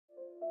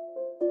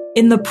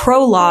In the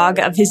prologue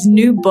of his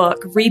new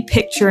book,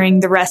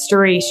 Repicturing the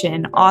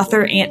Restoration,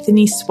 author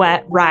Anthony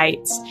Sweat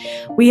writes,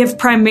 "We have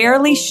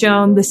primarily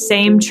shown the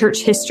same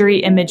church history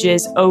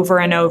images over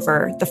and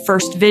over. The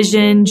first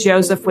vision,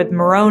 Joseph with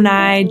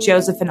Moroni,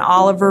 Joseph and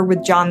Oliver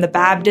with John the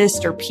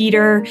Baptist or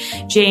Peter,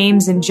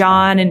 James and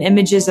John, and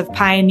images of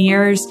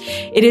pioneers.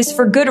 It is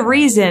for good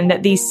reason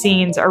that these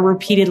scenes are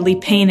repeatedly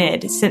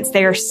painted, since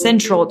they are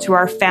central to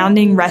our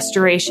founding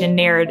restoration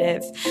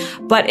narrative.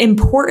 But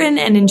important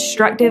and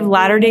instructive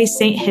Latter-day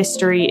Saint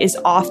history is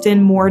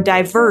often more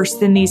diverse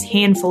than these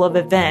handful of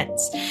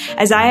events.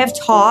 As I have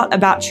taught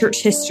about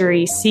church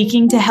history,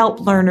 seeking to help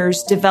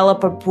learners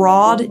develop a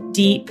broad,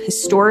 deep,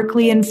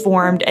 historically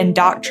informed, and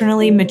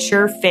doctrinally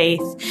mature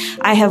faith,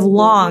 I have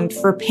longed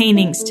for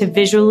paintings to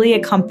visually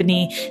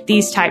accompany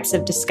these types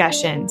of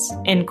discussions."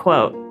 End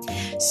quote.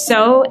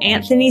 So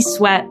Anthony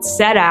Sweat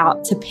set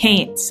out to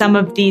paint some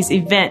of these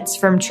events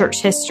from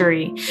church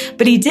history,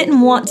 but he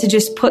didn't want to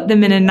just put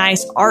them in a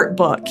nice art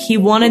book. He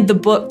wanted the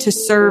book to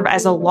serve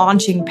as a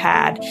launching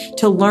pad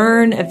to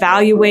learn,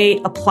 evaluate,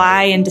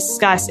 apply, and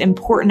discuss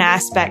important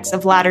aspects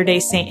of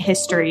Latter-day Saint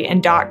history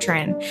and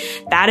doctrine.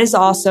 That is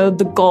also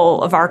the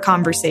goal of our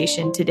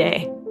conversation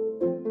today.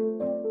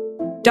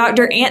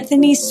 Dr.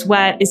 Anthony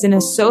Sweat is an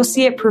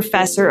associate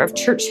professor of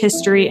church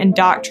history and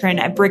doctrine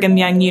at Brigham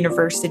Young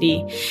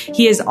University.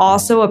 He is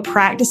also a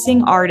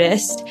practicing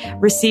artist,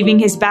 receiving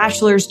his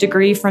bachelor's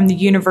degree from the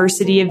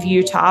University of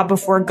Utah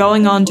before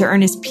going on to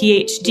earn his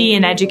PhD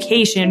in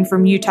education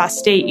from Utah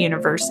State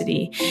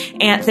University.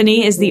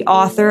 Anthony is the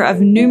author of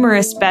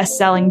numerous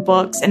best-selling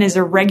books and is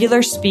a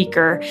regular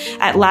speaker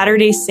at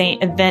Latter-day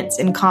Saint events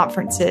and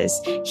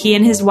conferences. He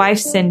and his wife,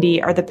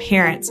 Cindy, are the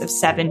parents of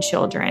 7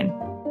 children.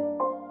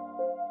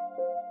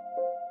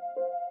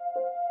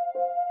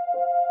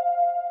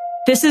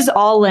 This is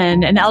All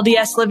In, an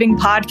LDS Living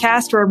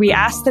podcast where we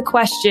ask the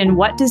question,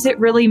 what does it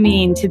really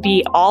mean to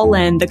be all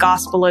in the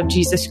gospel of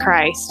Jesus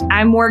Christ?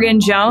 I'm Morgan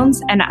Jones,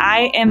 and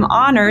I am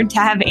honored to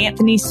have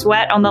Anthony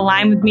Sweat on the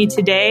line with me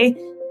today.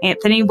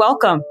 Anthony,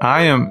 welcome.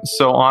 I am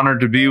so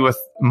honored to be with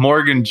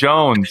Morgan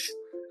Jones.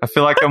 I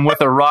feel like I'm with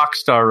a rock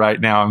star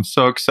right now. I'm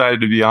so excited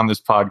to be on this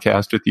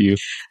podcast with you.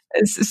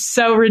 It's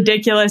so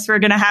ridiculous. We're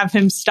going to have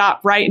him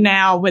stop right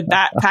now with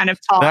that kind of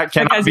talk. That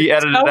cannot be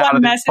edited out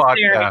of this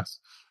podcast.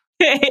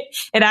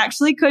 It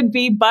actually could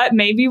be, but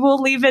maybe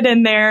we'll leave it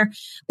in there.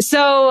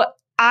 So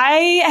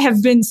I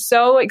have been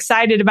so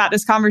excited about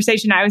this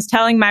conversation. I was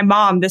telling my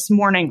mom this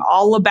morning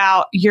all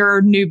about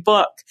your new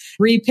book,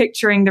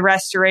 Repicturing the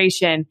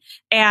Restoration.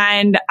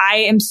 And I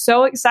am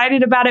so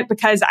excited about it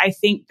because I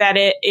think that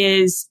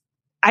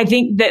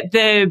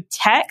the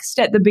text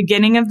at the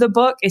beginning of the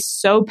book is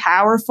so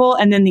powerful.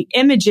 And then the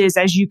images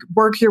as you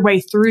work your way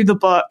through the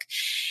book,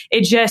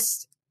 it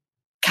just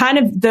kind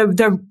of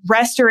the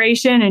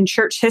restoration and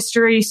church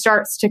history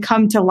starts to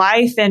come to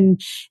life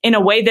and in a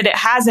way that it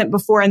hasn't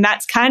before. And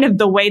that's kind of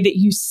the way that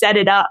you set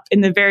it up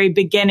in the very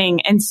beginning.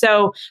 And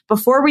so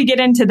before we get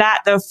into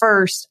that, though,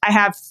 first, I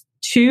have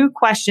 2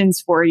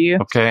 questions for you.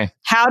 Okay.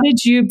 How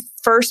did you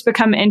first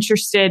become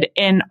interested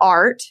in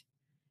art?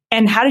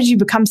 And how did you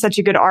become such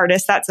a good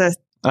artist? That's a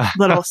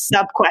little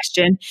sub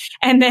question.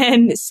 And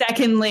then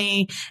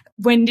secondly,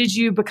 when did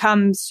you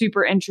become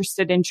super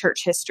interested in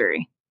church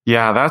history?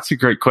 Yeah, that's a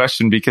great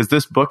question because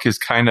this book is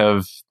kind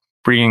of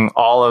bringing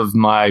all of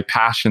my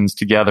passions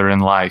together in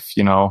life,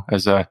 you know,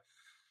 as a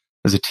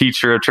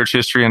teacher of church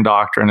history and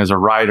doctrine, as a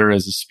writer,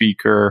 as a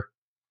speaker,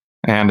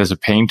 and as a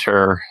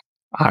painter.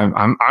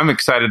 I'm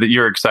excited that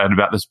you're excited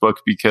about this book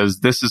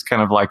because this is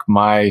kind of like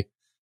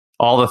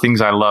all the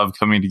things I love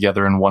coming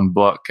together in one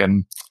book.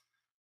 And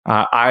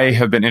I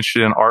have been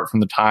interested in art from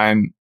the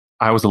time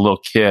I was a little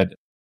kid.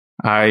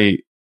 I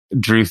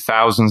drew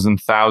thousands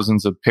and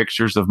thousands of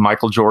pictures of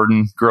Michael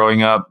Jordan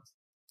growing up.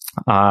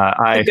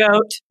 The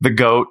GOAT. The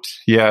GOAT,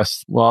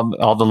 yes. Well,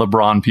 all the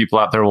LeBron people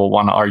out there will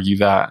want to argue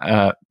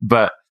that.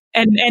 But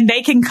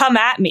they can come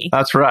at me.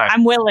 That's right.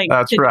 I'm willing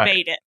to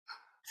debate it.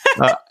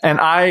 And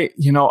I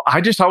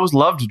just always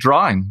loved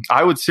drawing.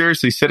 I would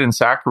seriously sit in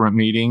sacrament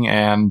meeting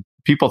and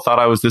people thought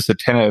I was this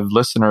attentive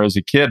listener as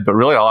a kid, but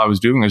really all I was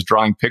doing was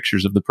drawing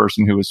pictures of the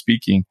person who was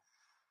speaking.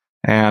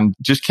 And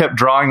just kept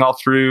drawing all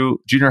through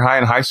junior high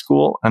and high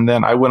school. And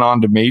then I went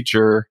on to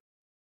major.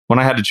 When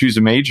I had to choose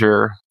a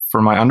major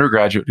for my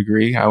undergraduate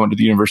degree, I went to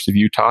the University of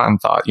Utah and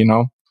thought,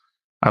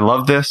 I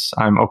love this.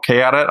 I'm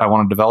okay at it. I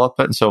want to develop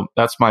it. And so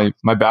that's my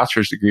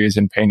bachelor's degree is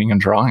in painting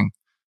and drawing.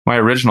 My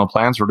original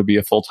plans were to be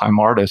a full-time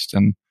artist.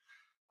 And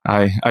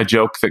I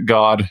joke that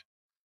God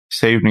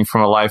saved me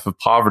from a life of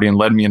poverty and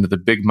led me into the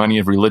big money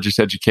of religious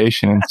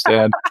education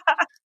instead.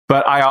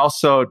 But I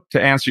also,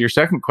 to answer your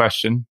second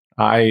question,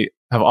 I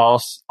have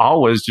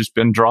always just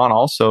been drawn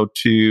also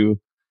to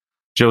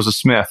Joseph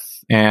Smith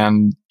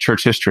and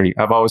church history.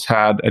 I've always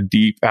had a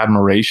deep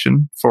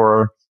admiration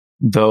for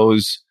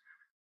those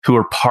who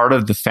were part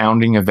of the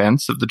founding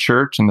events of the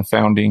church and the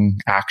founding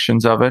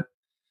actions of it.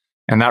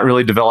 And that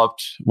really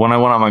developed when I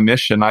went on my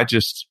mission. I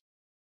just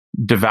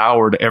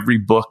devoured every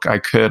book I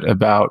could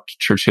about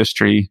church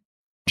history,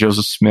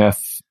 Joseph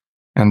Smith,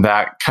 And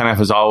that kind of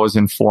has always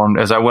informed,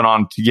 as I went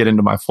on to get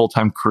into my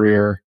full-time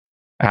career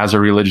as a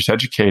religious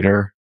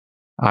educator,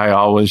 I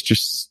always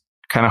just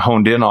kind of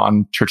honed in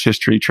on church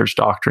history, church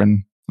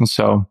doctrine. And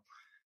so,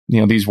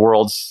 these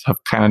worlds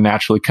have kind of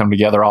naturally come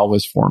together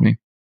always for me.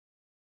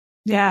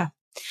 Yeah.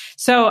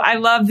 So I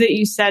love that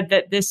you said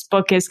that this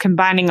book is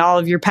combining all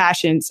of your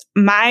passions.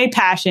 My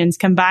passions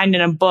combined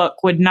in a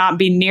book would not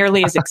be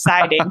nearly as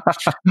exciting.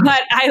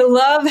 But I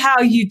love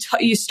how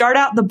you start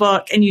out the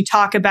book and you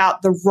talk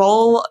about the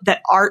role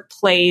that art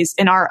plays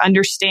in our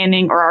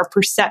understanding or our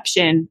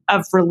perception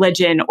of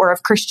religion or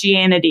of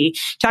Christianity.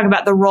 Talk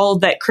about the role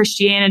that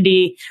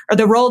Christianity or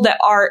the role that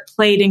art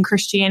played in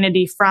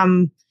Christianity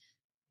from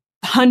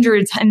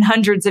hundreds and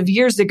hundreds of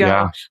years ago.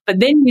 Yeah. But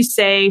then you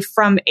say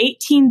from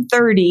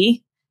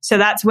 1830, so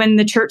that's when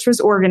the church was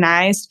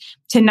organized,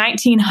 to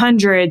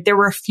 1900, there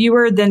were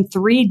fewer than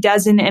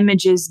 36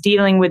 images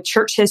dealing with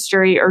church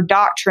history or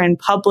doctrine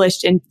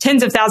published in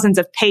tens of thousands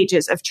of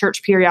pages of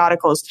church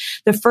periodicals.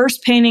 The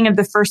first painting of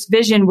the first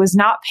vision was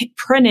not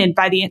printed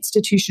by the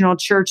institutional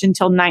church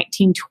until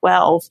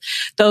 1912.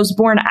 Those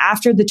born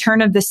after the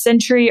turn of the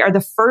century are the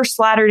first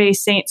Latter-day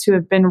Saints who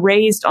have been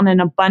raised on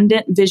an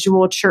abundant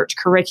visual church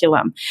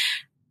curriculum.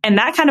 And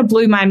that kind of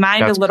blew my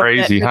mind a little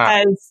bit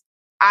because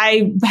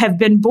I have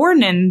been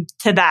born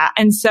into that.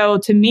 And so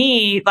to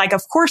me,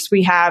 of course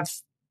we have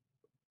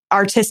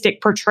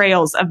artistic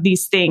portrayals of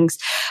these things,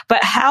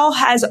 but how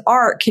has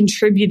art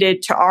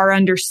contributed to our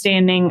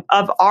understanding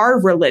of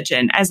our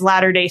religion as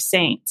Latter-day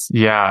Saints?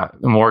 Yeah,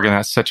 Morgan,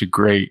 that's such a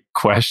great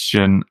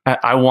question.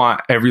 I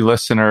want every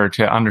listener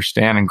to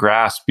understand and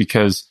grasp,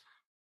 because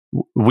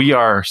we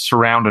are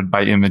surrounded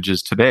by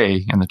images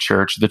today in the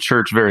church. The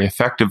church very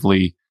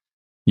effectively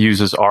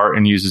uses art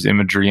and uses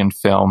imagery and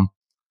film.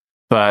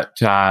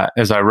 But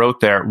as I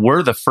wrote there,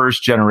 we're the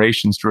first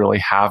generations to really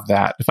have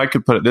that. If I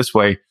could put it this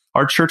way,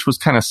 our church was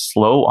kind of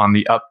slow on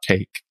the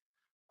uptake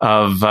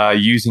of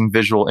using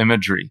visual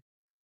imagery.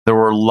 There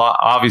were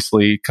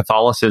obviously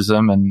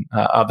Catholicism and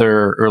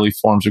other early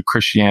forms of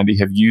Christianity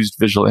have used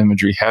visual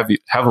imagery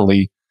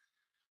heavily.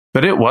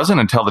 But it wasn't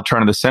until the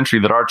turn of the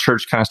century that our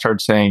church kind of started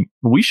saying,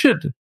 we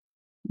should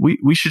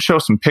show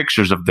some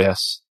pictures of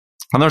this.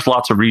 And there's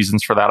lots of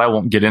reasons for that. I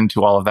won't get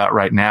into all of that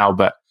right now,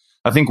 but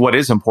I think what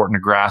is important to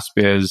grasp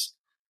is,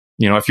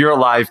 if you're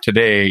alive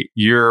today,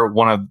 you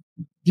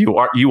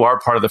are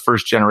part of the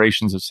first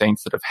generations of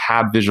saints that have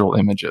had visual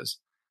images.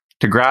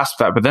 To grasp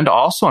that, but then to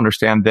also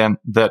understand then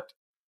that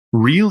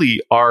really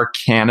our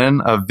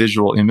canon of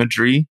visual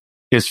imagery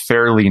is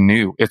fairly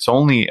new. It's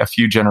only a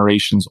few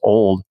generations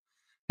old.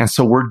 And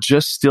so we're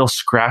just still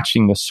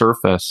scratching the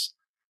surface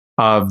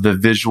of the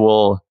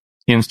visual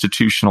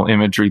institutional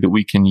imagery that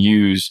we can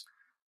use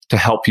to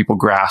help people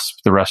grasp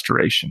the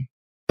restoration.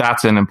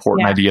 That's an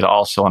important idea to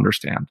also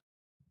understand.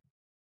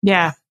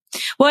 Yeah.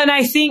 Well, and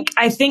I think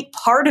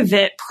part of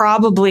it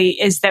probably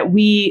is that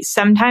we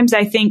sometimes,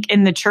 I think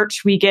in the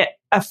church, we get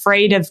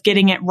afraid of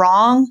getting it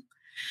wrong.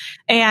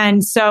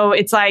 And so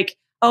it's like,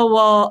 oh,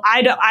 well,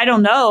 I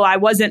don't know. I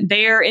wasn't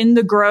there in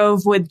the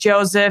grove with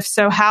Joseph.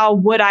 So how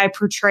would I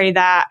portray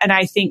that? And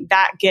I think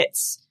that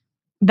gets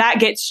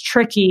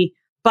tricky.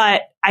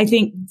 But I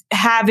think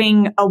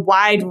having a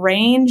wide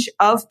range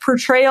of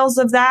portrayals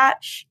of that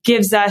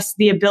gives us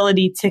the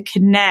ability to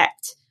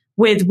connect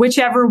with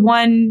whichever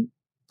one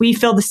we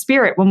feel the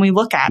spirit when we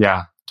look at it.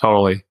 Yeah,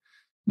 totally.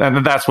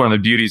 And that's one of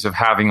the beauties of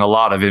having a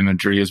lot of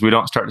imagery is we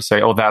don't start to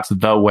say, oh, that's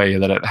the way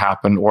that it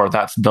happened, or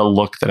that's the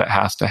look that it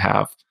has to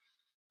have,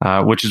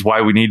 which is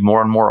why we need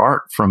more and more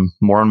art from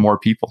more and more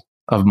people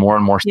of more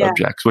and more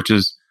subjects, which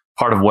is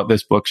part of what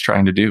this book's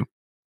trying to do.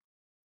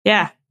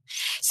 Yeah.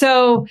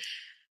 So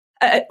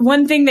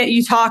one thing that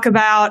you talk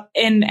about,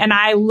 and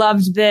I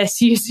loved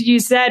this, you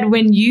said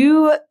when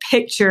you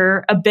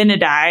picture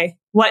Abinadi,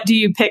 what do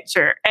you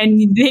picture? And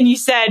then you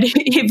said,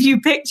 if you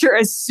picture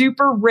a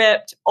super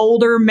ripped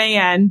older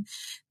man,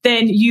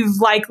 then you've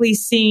likely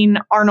seen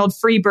Arnold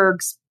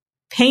Freeberg's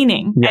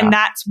painting. Yeah. And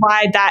that's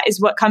why that is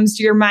what comes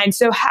to your mind.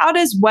 So how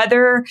does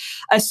whether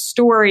a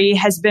story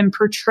has been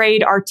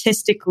portrayed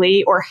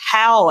artistically or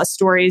how a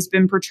story has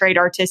been portrayed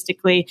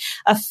artistically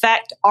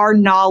affect our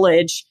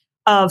knowledge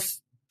of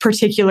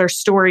particular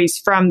stories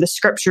from the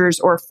scriptures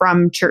or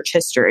from church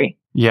history?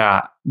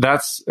 Yeah,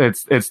 it's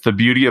the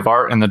beauty of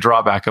art and the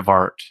drawback of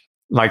art.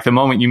 Like the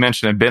moment you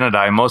mention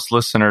Abinadi, most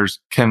listeners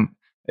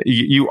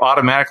you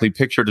automatically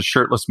pictured a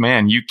shirtless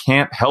man. You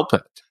can't help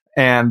it.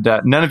 And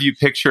none of you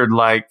pictured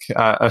like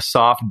a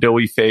soft,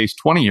 doughy-faced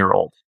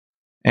 20-year-old.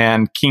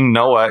 And King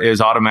Noah is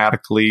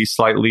automatically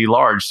slightly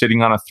large,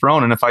 sitting on a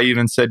throne. And if I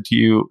even said to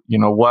you,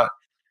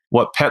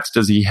 what pets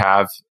does he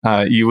have?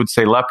 You would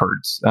say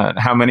leopards.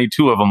 How many?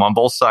 2 of them on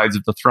both sides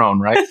of the throne,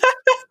 right?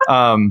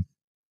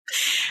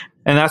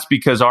 And that's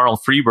because Arnold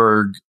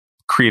Freeberg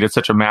created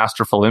such a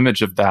masterful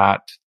image of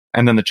that.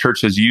 And then the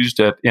church has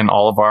used it in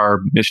all of our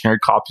missionary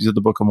copies of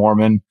the Book of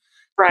Mormon,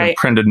 right?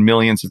 Printed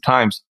millions of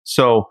times.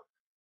 So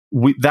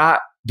the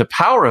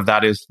power of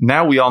that is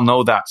now we all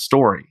know that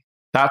story.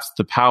 That's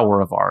the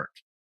power of art.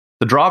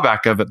 The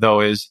drawback of it,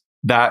 though, is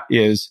that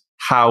is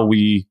how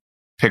we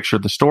picture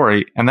the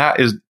story. And that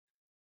is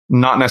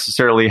not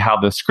necessarily how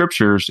the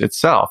scriptures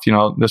itself,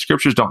 the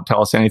scriptures don't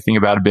tell us anything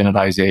about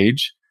Abinadi's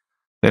age.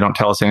 They don't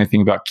tell us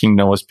anything about King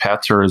Noah's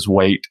pets or his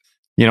weight.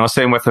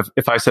 Same with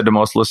if I said to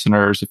most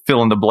listeners,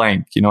 fill in the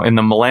blank, in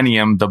the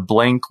millennium, the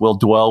blank will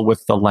dwell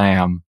with the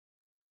lamb.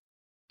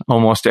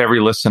 Almost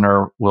every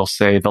listener will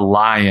say the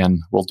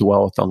lion will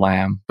dwell with the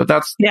lamb. But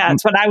that's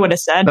what I would have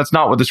said. That's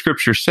not what the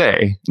scriptures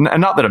say.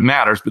 And not that it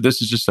matters, but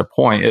this is just a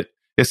point.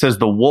 It says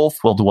the wolf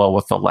will dwell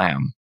with the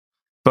lamb.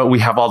 But we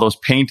have all those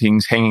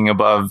paintings hanging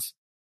above,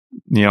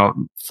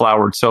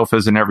 flowered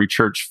sofas in every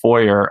church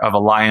foyer of a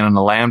lion and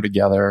a lamb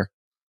together.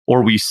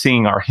 Or we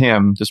sing our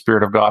hymn, the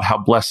Spirit of God, how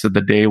blessed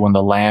the day when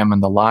the lamb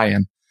and the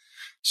lion.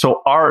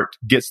 So art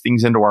gets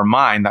things into our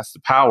mind. That's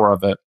the power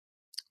of it.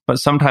 But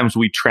sometimes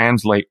we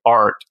translate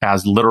art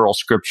as literal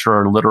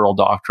scripture, literal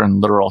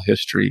doctrine, literal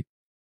history.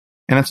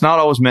 And it's not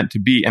always meant to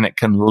be, and it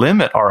can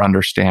limit our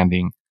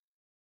understanding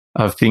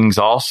of things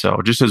also.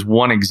 Just as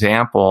one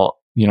example,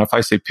 if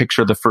I say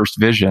picture the first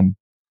vision,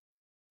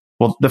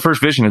 well, the first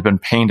vision has been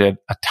painted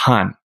a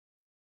ton.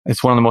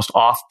 It's one of the most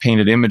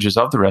oft-painted images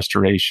of the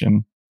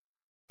Restoration.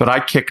 But I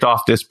kicked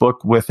off this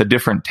book with a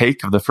different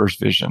take of the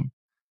first vision,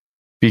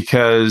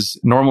 because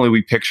normally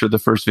we picture the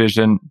first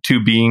vision,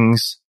 two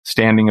beings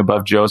standing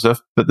above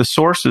Joseph, but the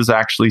sources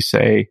actually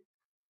say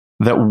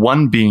that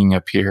one being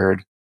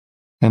appeared,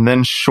 and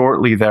then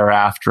shortly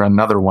thereafter,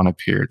 another one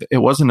appeared. It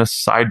wasn't a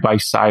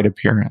side-by-side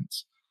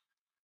appearance.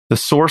 The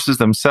sources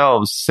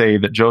themselves say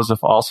that Joseph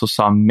also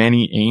saw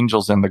many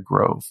angels in the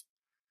grove.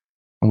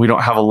 And we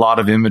don't have a lot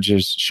of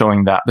images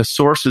showing that. The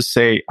sources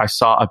say, I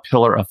saw a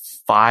pillar of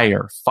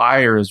fire.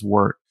 Fire is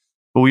word,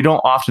 but we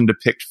don't often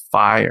depict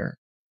fire.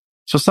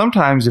 So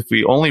sometimes if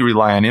we only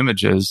rely on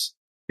images,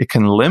 it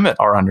can limit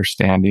our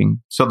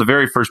understanding. So the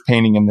very first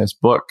painting in this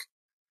book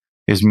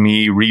is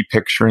me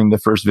repicturing the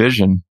first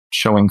vision,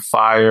 showing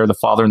fire. The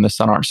Father and the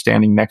Son aren't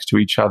standing next to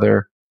each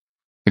other.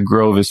 The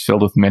grove is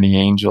filled with many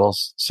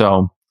angels.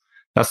 So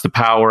that's the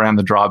power and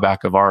the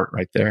drawback of art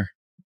right there.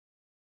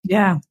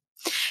 Yeah.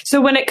 So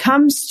when it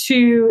comes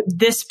to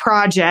this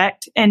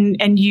project,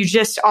 and you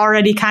just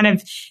already kind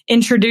of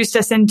introduced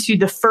us into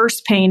the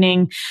first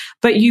painting,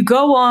 but you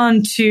go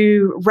on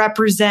to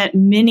represent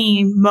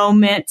many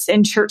moments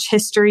in church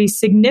history,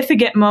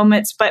 significant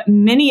moments, but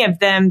many of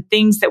them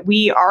things that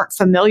we aren't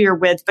familiar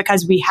with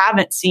because we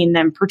haven't seen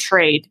them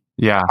portrayed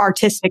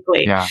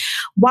artistically. Yeah.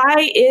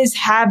 Why is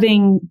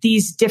having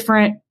these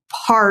different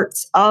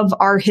parts of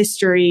our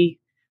history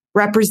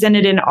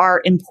represented in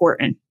art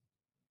important?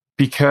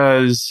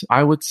 Because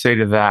I would say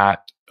to that,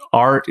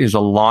 art is a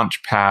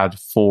launch pad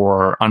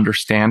for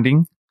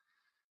understanding.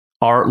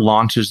 Art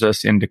launches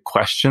us into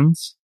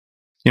questions.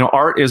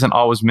 Art isn't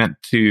always meant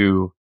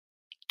to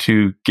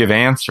give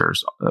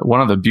answers.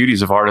 One of the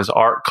beauties of art is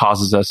art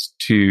causes us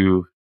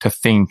to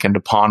think and to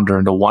ponder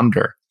and to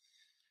wonder.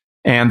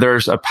 And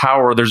there's a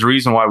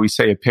reason why we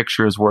say a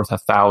picture is worth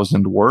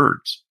 1,000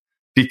 words.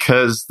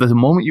 Because the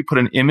moment you put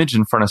an image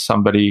in front of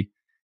somebody,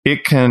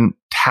 it can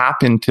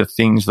tap into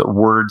things that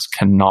words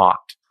cannot,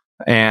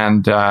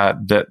 and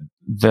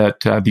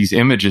that these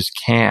images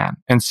can.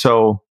 And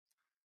so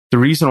the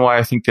reason why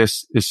I think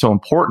this is so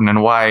important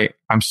and why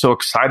I'm so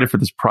excited for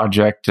this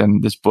project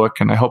and this book,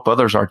 and I hope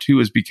others are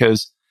too, is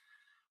because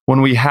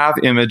when we have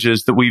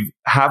images that we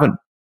haven't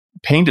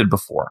painted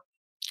before,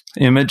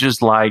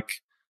 images like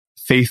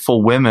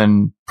faithful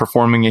women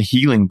performing a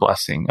healing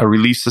blessing, a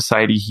Relief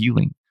Society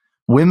healing.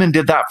 Women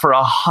did that for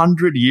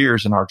 100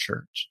 years in our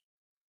church.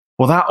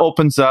 Well, that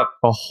opens up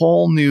a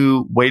whole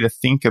new way to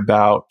think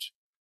about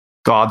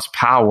God's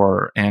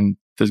power and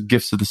the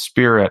gifts of the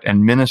Spirit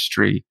and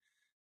ministry.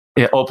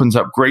 It opens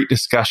up great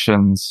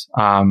discussions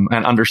and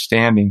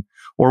understanding.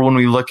 Or when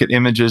we look at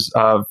images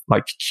of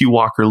like Q.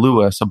 Walker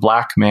Lewis, a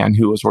Black man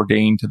who was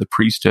ordained to the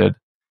priesthood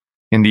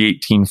in the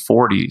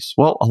 1840s.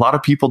 Well, a lot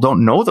of people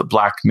don't know that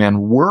Black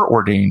men were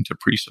ordained to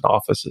priesthood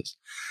offices.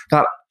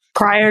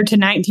 Prior to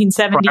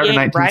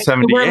 1978, right?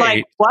 We're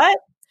like, what?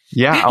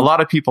 Yeah, a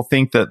lot of people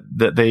think that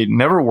they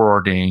never were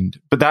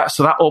ordained, but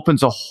that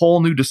opens a whole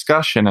new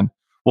discussion. And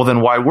well, then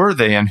why were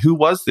they? And who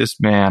was this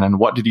man? And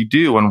what did he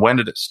do? And when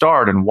did it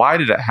start? And why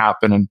did it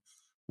happen? And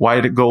why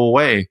did it go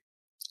away?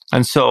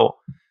 And so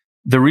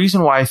the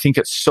reason why I think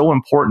it's so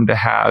important to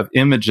have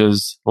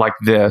images like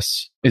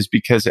this is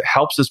because it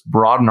helps us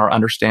broaden our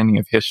understanding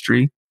of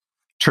history,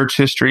 church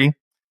history,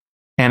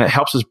 and it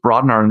helps us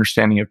broaden our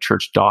understanding of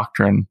church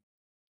doctrine.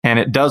 And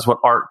it does what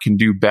art can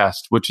do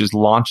best, which is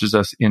launches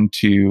us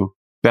into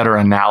better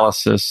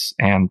analysis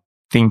and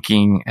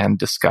thinking and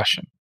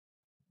discussion.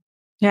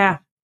 Yeah.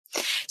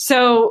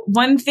 So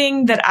one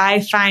thing that I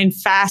find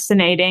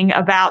fascinating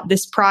about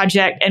this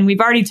project, and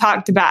we've already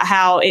talked about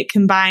how it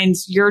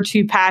combines your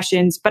two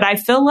passions, but I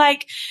feel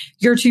like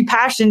your two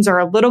passions are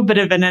a little bit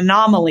of an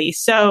anomaly.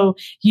 So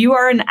you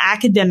are an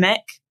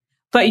academic,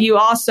 but you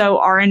also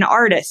are an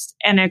artist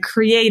and a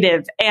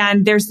creative.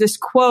 And there's this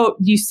quote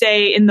you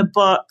say in the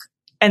book,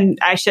 and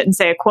I shouldn't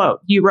say a quote,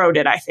 you wrote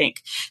it, I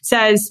think,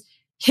 says,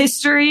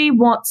 History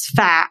wants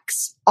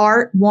facts.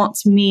 Art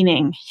wants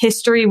meaning.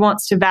 History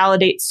wants to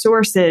validate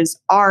sources.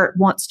 Art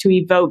wants to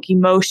evoke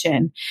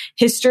emotion.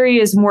 History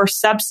is more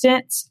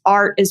substance.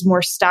 Art is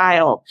more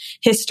style.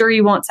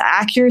 History wants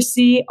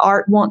accuracy.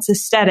 Art wants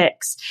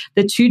aesthetics.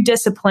 The two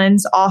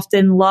disciplines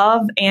often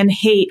love and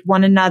hate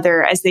one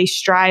another as they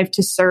strive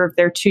to serve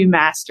their two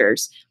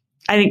masters.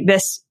 I think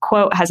this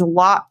quote has a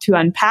lot to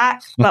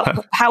unpack,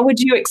 but how would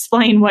you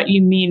explain what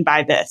you mean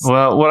by this?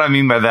 Well, what I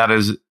mean by that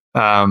is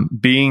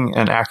being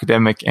an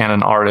academic and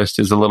an artist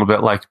is a little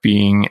bit like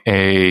being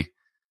a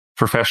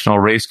professional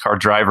race car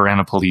driver and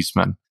a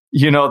policeman.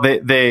 You know,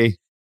 they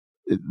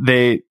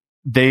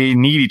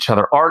need each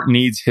other. Art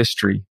needs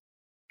history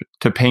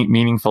to paint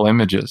meaningful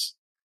images,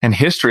 and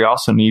history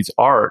also needs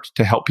art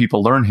to help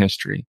people learn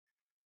history.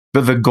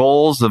 But the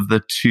goals of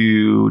the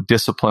two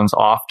disciplines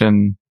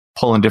often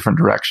pull in different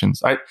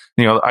directions. I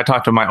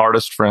talk to my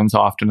artist friends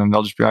often, and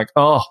they'll just be like,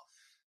 "Oh,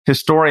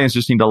 historians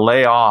just need to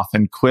lay off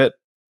and quit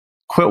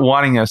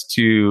wanting us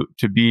to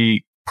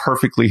be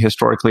perfectly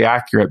historically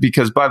accurate."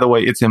 Because, by the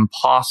way, it's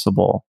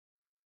impossible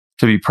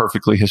to be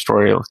perfectly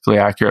historically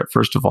accurate,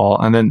 first of all.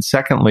 And then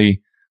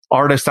secondly,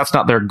 artists, that's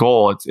not their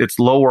goal. It's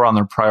lower on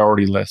their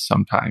priority list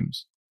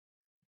sometimes.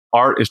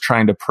 Art is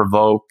trying to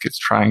provoke, it's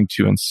trying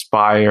to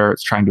inspire,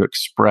 it's trying to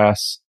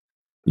express.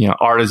 You know,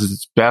 art is at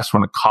its best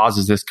when it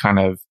causes this kind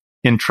of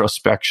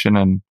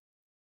introspection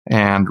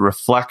and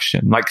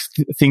reflection. Like,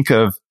 think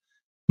of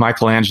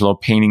Michelangelo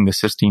painting the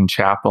Sistine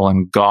Chapel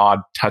and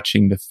God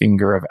touching the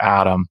finger of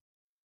Adam.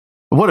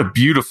 What a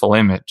beautiful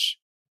image.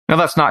 Now,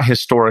 that's not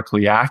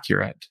historically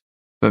accurate,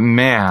 but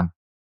man, I'm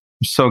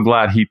so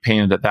glad he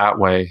painted it that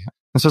way.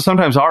 And so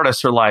sometimes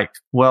artists are like,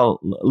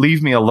 well,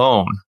 leave me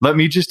alone. Let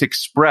me just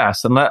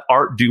express and let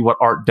art do what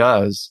art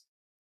does,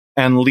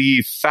 and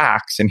leave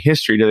facts and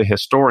history to the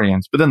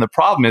historians. But then the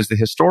problem is the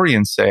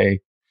historians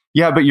say,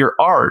 yeah, but your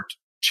art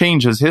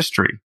changes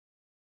history.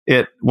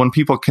 When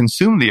people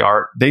consume the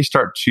art, they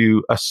start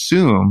to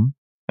assume,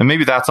 and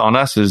maybe that's on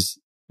us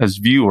as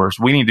viewers,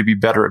 we need to be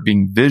better at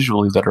being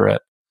visually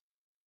literate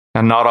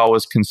and not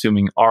always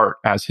consuming art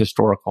as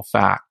historical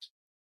fact.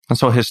 And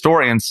so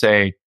historians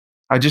say,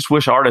 I just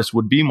wish artists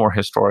would be more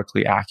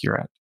historically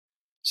accurate.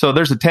 So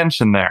there's a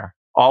tension there,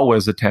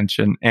 always a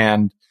tension.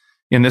 And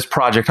in this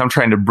project, I'm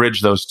trying to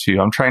bridge those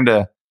two. I'm trying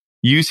to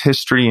use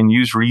history and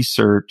use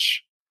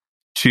research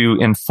to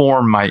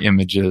inform my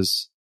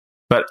images,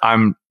 but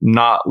I'm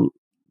not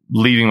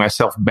leaving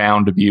myself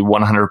bound to be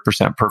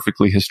 100%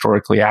 perfectly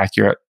historically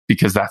accurate,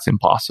 because that's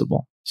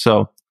impossible.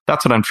 So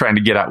that's what I'm trying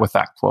to get at with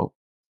that quote.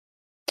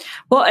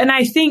 Well, and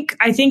I think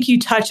you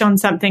touch on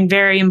something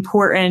very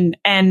important.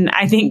 And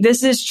I think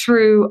this is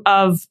true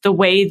of the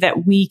way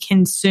that we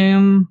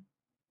consume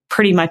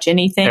pretty much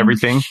anything.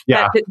 Everything.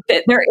 Yeah.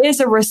 That there is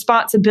a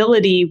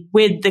responsibility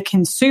with the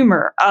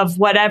consumer of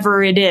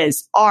whatever it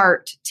is,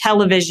 art,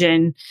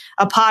 television,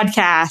 a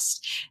podcast.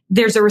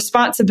 There's a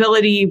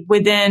responsibility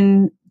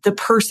within the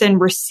person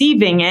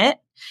receiving it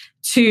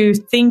to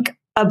think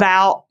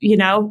about,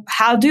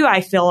 how do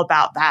I feel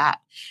about that?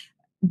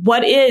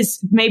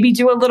 Maybe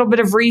do a little bit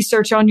of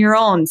research on your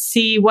own,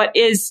 see what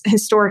is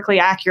historically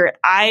accurate.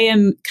 I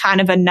am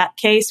kind of a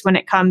nutcase when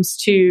it comes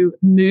to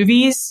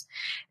movies.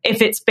 If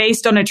it's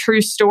based on a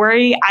true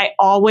story, I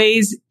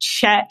always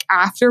check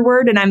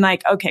afterward, and I'm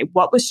like, okay,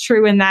 what was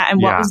true in that and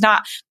what was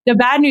not? The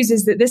bad news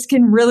is that this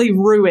can really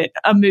ruin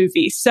a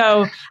movie.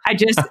 So I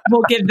just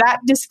will give that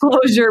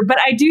disclosure. But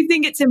I do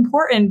think it's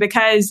important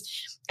because,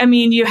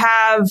 you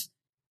have,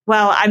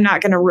 I'm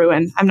not going to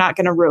ruin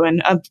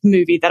a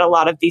movie that a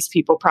lot of these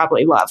people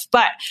probably love.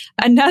 But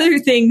another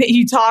thing that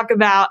you talk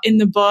about in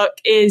the book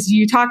is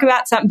you talk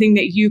about something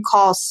that you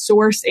call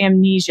source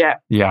amnesia.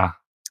 Yeah.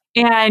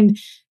 And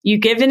you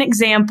give an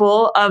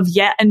example of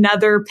yet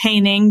another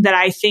painting that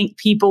I think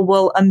people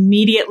will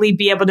immediately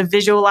be able to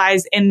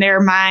visualize in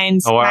their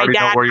minds. Oh, I already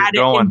know where you're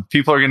going.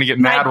 People are going to get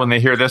mad when they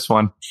hear this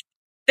one.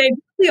 They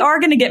really are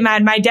going to get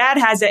mad. My dad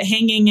has it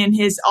hanging in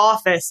his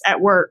office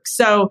at work.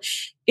 So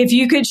if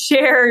you could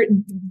share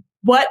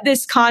what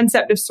this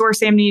concept of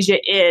source amnesia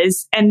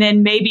is, and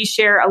then maybe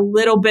share a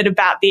little bit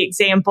about the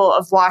example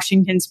of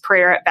Washington's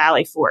prayer at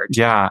Valley Forge.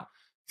 Yeah.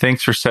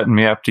 Thanks for setting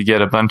me up to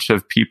get a bunch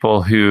of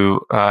people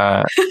who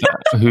are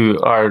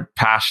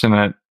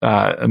passionate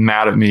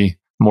mad at me,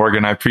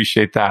 Morgan. I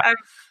appreciate that.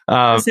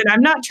 Listen,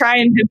 I'm not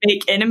trying to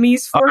make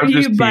enemies for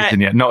you, but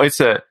no, it's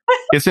an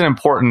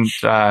important.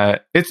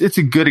 It's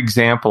a good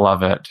example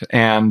of it.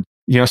 And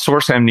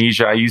source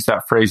amnesia. I use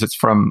that phrase. It's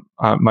from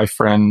my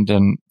friend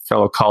and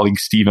fellow colleague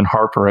Stephen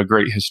Harper, a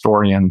great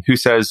historian, who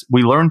says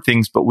we learn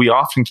things, but we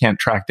often can't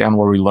track down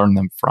where we learn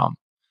them from.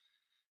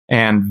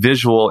 And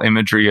visual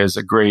imagery is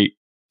a great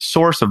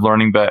source of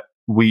learning, but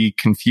we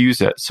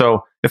confuse it.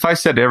 So if I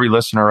said to every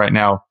listener right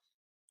now,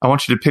 I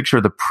want you to picture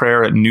the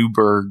prayer at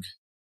Newburgh,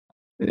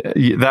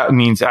 that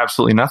means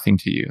absolutely nothing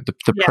to you.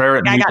 The prayer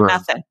at Newburgh, got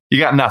nothing. You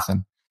got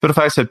nothing. But if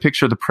I said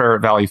picture the prayer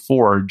at Valley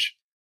Forge,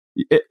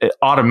 it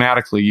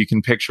automatically you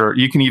can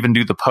even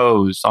do the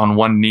pose on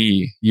one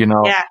knee,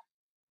 Yeah.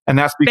 And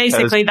that's because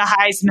basically the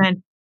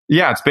Heisman.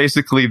 Yeah, it's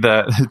basically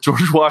the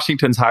George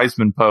Washington's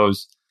Heisman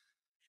pose.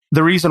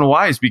 The reason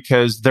why is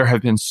because there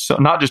have been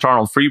not just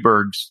Arnold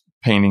Freeberg's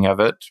painting of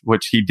it,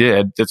 which he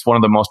did. It's one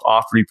of the most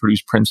oft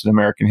reproduced prints in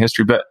American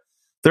history, but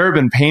there have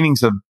been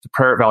paintings of the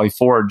Prayer at Valley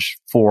Forge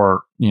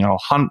for,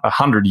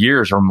 100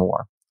 years or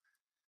more.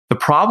 The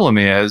problem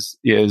is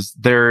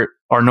there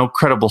are no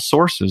credible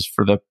sources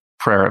for the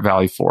Prayer at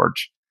Valley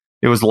Forge.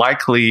 It was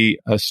likely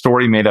a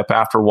story made up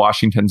after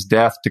Washington's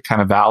death to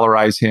kind of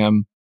valorize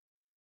him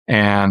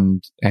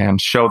and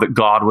show that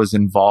God was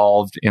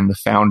involved in the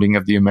founding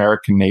of the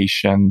American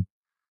nation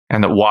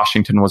and that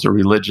Washington was a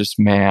religious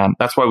man.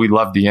 That's why we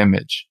love the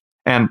image.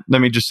 And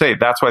let me just say,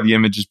 that's why the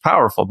image is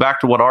powerful. Back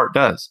to what art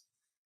does.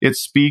 It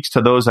speaks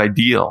to those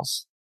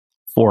ideals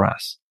for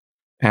us.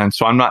 And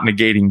so I'm not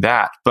negating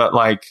that, but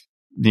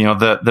the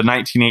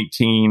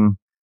 1918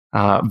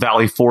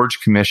 Valley Forge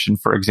Commission,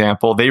 for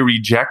example, they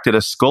rejected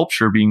a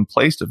sculpture being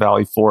placed at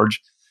Valley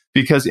Forge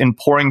because in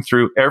pouring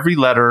through every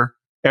letter,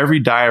 every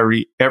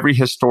diary, every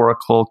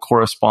historical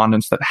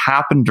correspondence that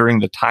happened during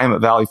the time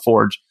at Valley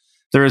Forge,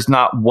 there is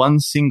not one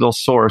single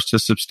source to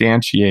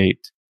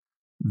substantiate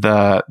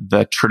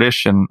the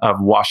tradition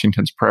of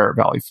Washington's prayer at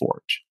Valley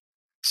Forge.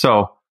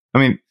 So,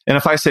 and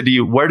if I said to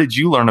you, where did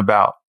you learn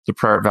about the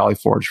prayer at Valley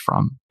Forge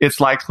from? It's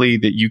likely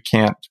that you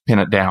can't pin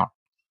it down.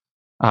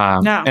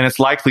 No. And it's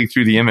likely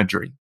through the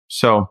imagery.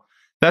 So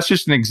that's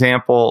just an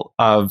example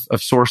of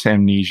source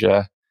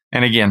amnesia.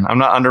 And again, I'm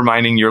not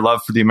undermining your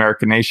love for the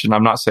American nation.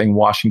 I'm not saying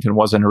Washington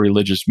wasn't a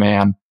religious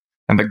man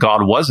and that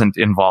God wasn't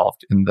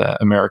involved in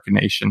the American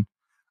nation.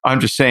 I'm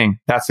just saying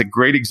that's a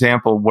great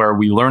example where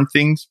we learn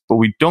things, but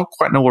we don't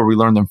quite know where we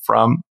learn them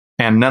from.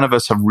 And none of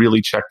us have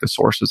really checked the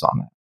sources on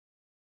that.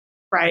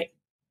 Right.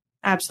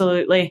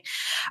 Absolutely.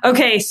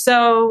 Okay.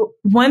 So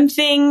one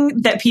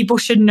thing that people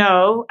should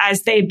know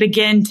as they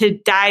begin to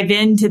dive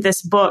into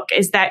this book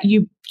is that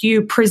you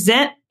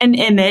present an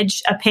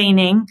image, a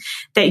painting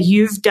that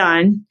you've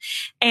done,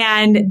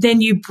 and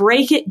then you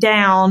break it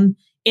down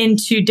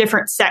into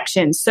different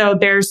sections. So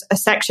there's a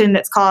section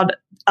that's called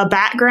a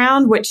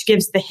background, which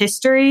gives the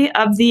history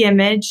of the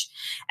image,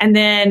 and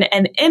then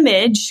an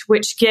image,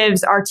 which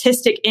gives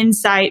artistic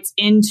insights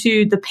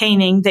into the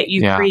painting that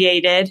you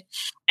created,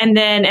 and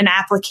then an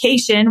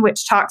application,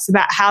 which talks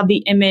about how the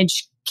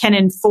image can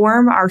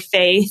inform our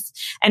faith.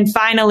 And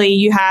finally,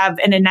 you have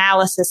an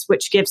analysis,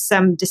 which gives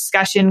some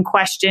discussion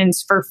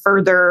questions for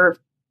further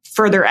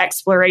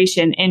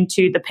exploration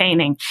into the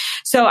painting.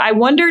 So I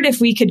wondered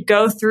if we could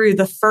go through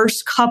the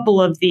first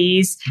couple of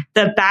these,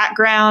 the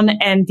background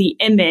and the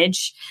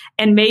image,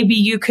 and maybe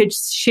you could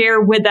share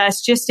with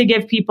us, just to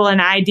give people an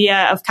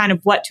idea of kind of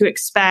what to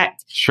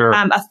expect,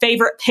 a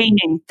favorite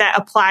painting that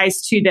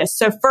applies to this.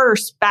 So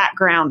first,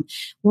 background.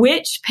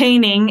 Which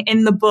painting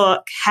in the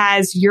book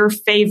has your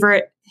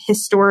favorite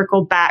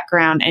historical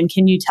background, and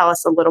can you tell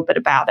us a little bit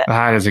about it?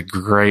 That is a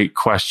great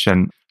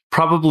question.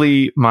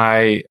 Probably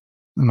my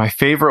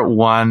favorite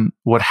one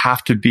would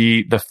have to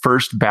be the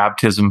first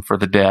baptism for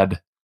the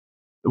dead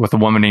with a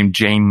woman named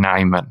Jane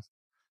Nyman.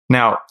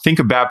 Now, think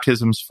of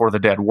baptisms for the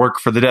dead, work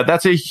for the dead.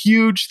 That's a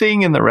huge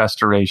thing in the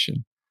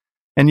Restoration.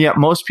 And yet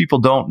most people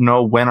don't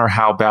know when or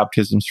how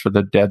baptisms for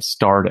the dead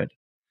started.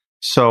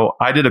 So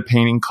I did a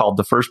painting called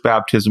The First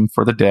Baptism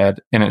for the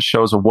Dead, and it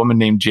shows a woman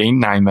named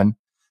Jane Nyman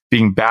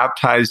being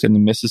baptized in the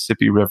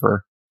Mississippi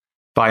River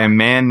by a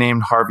man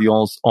named Harvey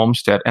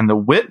Olmsted. And the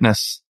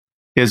witness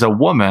is a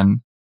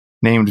woman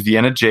named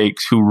Vienna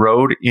Jakes, who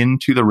rode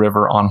into the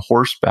river on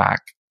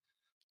horseback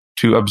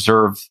to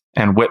observe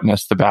and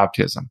witness the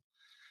baptism.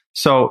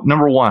 So,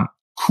 number one,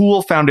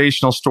 cool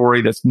foundational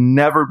story that's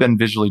never been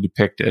visually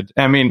depicted.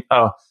 I mean,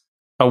 a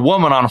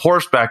woman on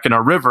horseback in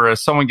a river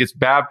as someone gets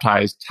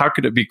baptized, how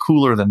could it be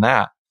cooler than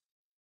that?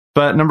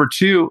 But number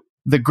two,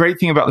 the great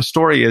thing about the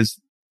story is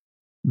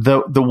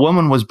the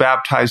woman was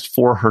baptized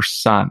for her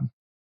son.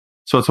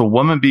 So it's a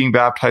woman being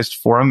baptized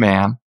for a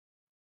man.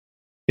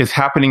 It's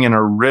happening in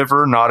a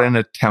river, not in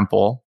a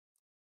temple.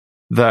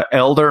 The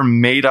elder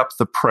made up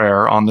the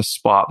prayer on the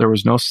spot. There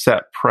was no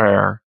set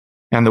prayer.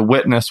 And the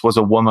witness was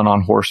a woman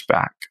on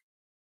horseback.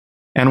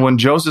 And when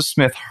Joseph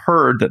Smith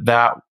heard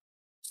that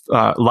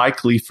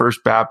likely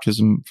first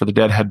baptism for the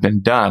dead had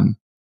been done,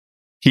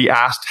 he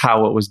asked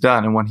how it was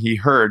done. And when he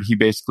heard, he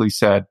basically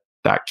said,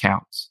 that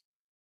counts.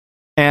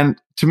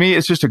 And to me,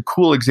 it's just a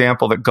cool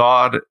example that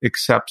God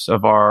accepts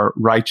of our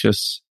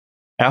righteous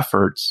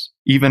efforts,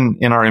 even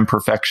in our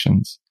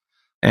imperfections,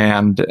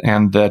 and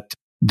that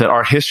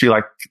our history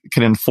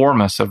can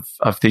inform us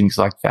of things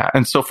like that.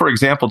 And so, for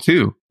example,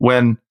 too,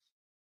 when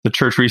the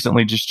church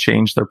recently just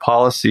changed their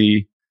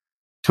policy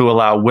to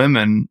allow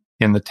women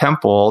in the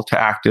temple to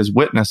act as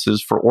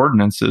witnesses for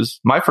ordinances,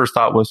 my first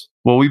thought was,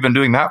 well, we've been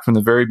doing that from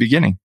the very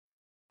beginning.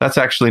 That's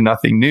actually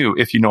nothing new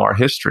if you know our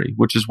history,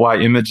 which is why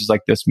images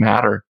like this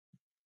matter,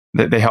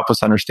 that they help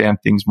us understand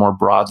things more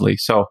broadly.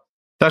 So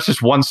that's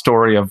just one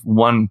story of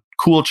one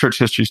cool church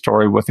history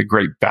story with a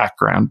great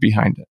background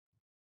behind it.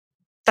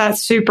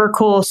 That's super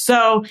cool.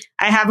 So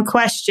I have a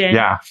question.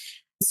 Yeah.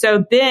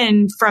 So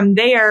then from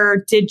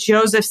there, did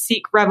Joseph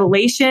seek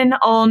revelation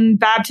on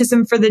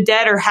baptism for the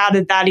dead, or how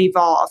did that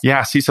evolve?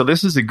 Yeah, so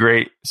this is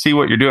see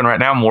what you're doing right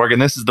now, Morgan.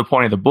 This is the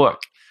point of the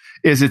book,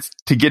 is it's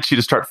to get you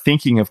to start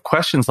thinking of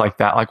questions like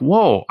that. Like,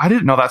 whoa, I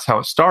didn't know that's how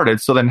it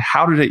started. So then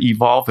how did it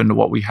evolve into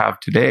what we have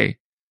today?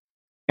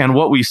 And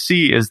what we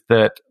see is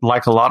that,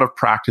 like a lot of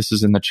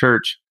practices in the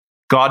church,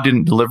 God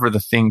didn't deliver the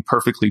thing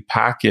perfectly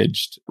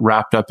packaged,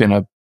 wrapped up in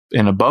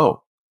a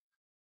bow.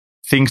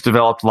 Things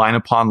developed line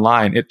upon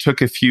line. It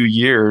took a few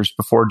years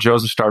before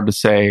Joseph started to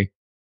say,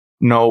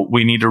 no,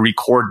 we need to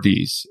record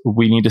these.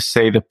 We need to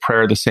say the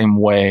prayer the same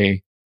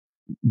way.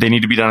 They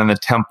need to be done in the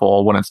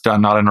temple when it's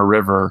done, not in a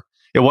river.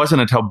 It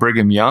wasn't until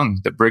Brigham Young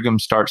that Brigham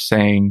starts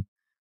saying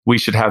we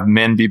should have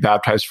men be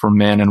baptized for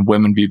men and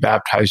women be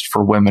baptized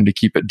for women to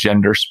keep it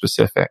gender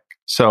specific.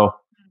 So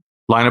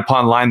line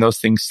upon line, those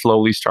things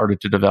slowly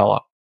started to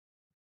develop.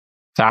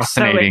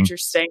 Fascinating. So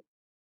interesting.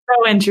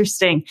 So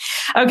interesting.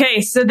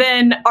 Okay, so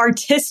then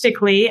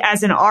artistically,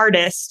 as an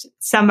artist,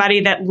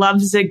 somebody that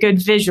loves a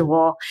good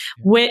visual,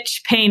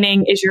 which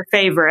painting is your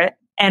favorite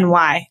and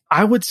why?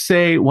 I would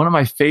say one of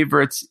my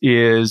favorites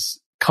is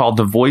called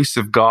The Voice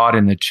of God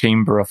in the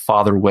Chamber of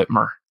Father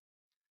Whitmer.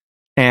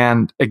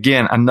 And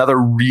again, another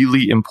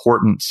really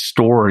important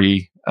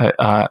story,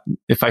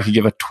 if I could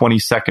give a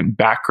 20-second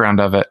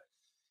background of it.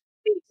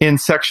 In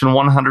section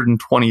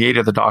 128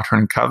 of the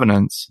Doctrine and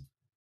Covenants,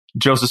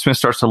 Joseph Smith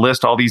starts to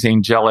list all these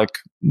angelic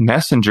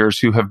messengers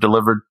who have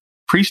delivered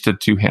priesthood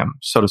to him,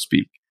 so to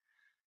speak.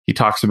 He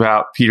talks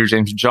about Peter,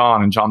 James,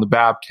 John, and John the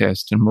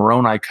Baptist, and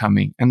Moroni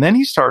coming. And then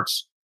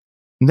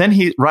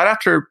right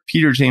after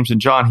Peter, James,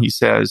 and John, he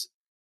says,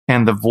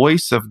 and the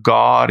voice of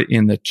God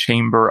in the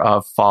chamber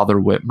of Father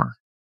Whitmer.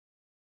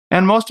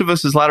 And most of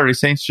us as Latter-day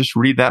Saints just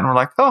read that and we're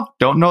like, oh,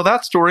 don't know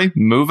that story,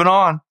 moving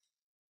on.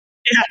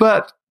 Yeah.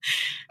 But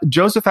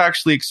Joseph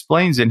actually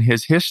explains in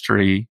his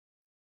history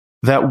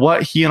that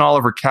what he and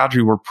Oliver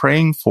Cowdery were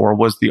praying for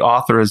was the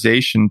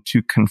authorization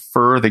to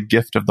confer the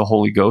gift of the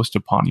Holy Ghost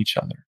upon each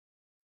other.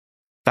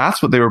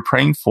 That's what they were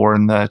praying for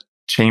in the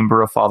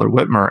chamber of Father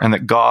Whitmer, and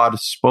that God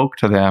spoke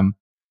to them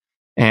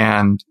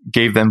and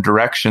gave them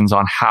directions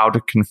on how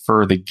to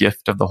confer the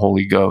gift of the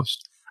Holy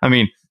Ghost. I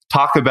mean,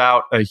 talk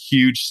about a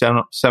huge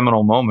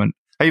seminal moment.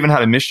 I even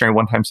had a missionary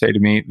one time say to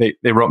me,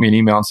 they wrote me an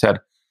email and said,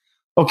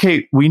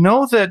 okay, we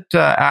know that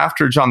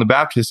after John the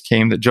Baptist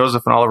came, that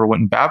Joseph and Oliver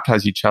went and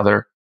baptized each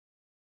other.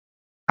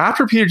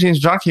 After Peter, James,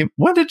 and John came,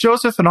 when did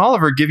Joseph and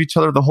Oliver give each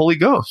other the Holy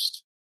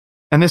Ghost?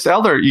 And this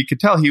elder, you could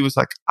tell, he was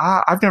like,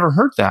 I've never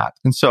heard that.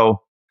 And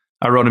so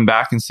I wrote him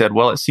back and said,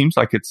 well, it seems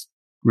like it's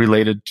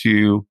related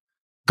to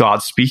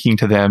God speaking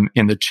to them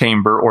in the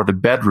chamber or the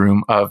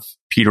bedroom of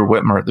Peter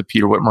Whitmer at the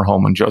Peter Whitmer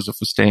home when Joseph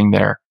was staying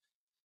there,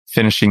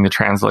 finishing the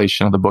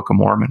translation of the Book of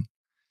Mormon.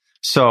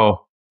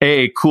 So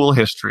A, cool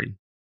history.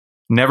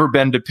 Never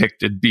been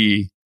depicted.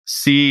 B,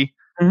 C,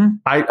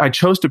 I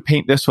chose to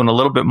paint this one a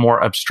little bit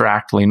more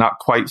abstractly, not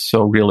quite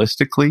so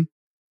realistically,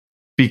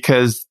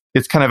 because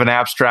it's kind of an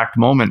abstract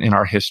moment in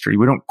our history.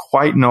 We don't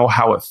quite know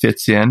how it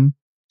fits in.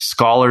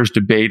 Scholars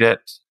debate it,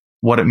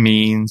 what it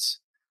means,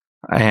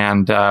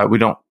 and we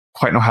don't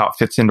quite know how it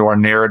fits into our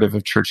narrative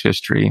of church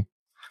history.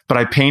 But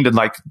I painted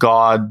like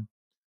God,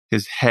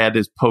 his head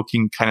is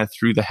poking kind of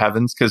through the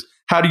heavens, because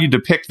how do you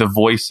depict the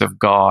voice of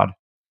God?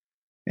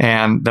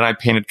 And then I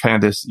painted kind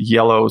of this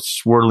yellow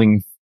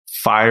swirling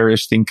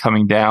fire-ish thing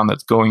coming down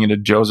that's going into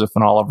Joseph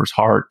and Oliver's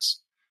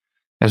hearts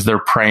as they're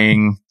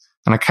praying.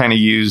 And I kind of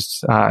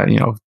used,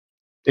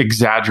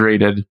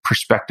 exaggerated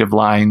perspective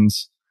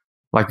lines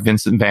like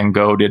Vincent van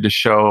Gogh did to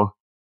show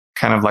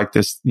kind of like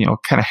this,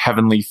 kind of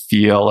heavenly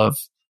feel of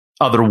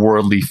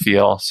otherworldly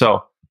feel.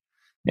 So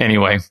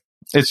anyway,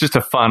 it's just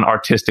a fun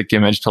artistic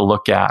image to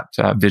look at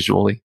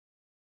visually.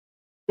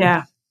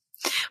 Yeah.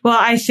 Well,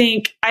 I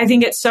think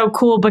it's so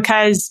cool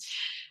because,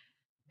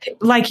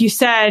 like you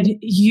said,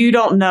 you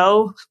don't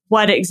know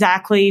what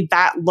exactly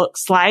that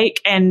looks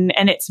like, and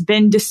it's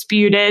been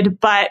disputed,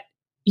 but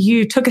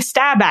you took a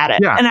stab at it.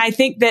 Yeah. And I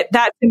think that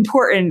that's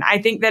important.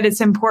 I think that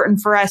it's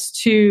important for us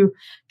to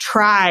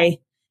try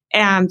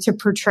to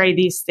portray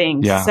these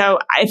things. Yeah. So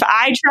if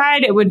I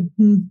tried, it would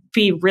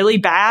be really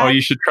bad. Oh,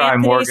 you should try,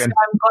 Anthony, Morgan. So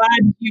I'm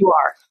glad you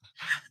are.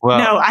 Well,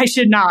 no, I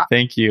should not.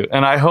 Thank you.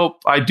 And I hope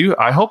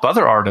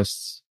other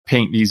artists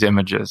paint these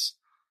images,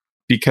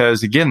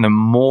 because again,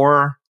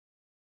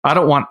 I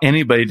don't want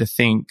anybody to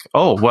think,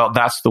 oh, well,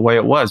 that's the way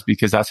it was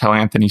because that's how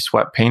Anthony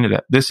Sweat painted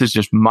it. This is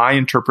just my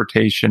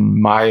interpretation,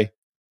 my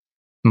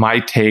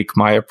take,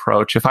 my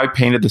approach. If I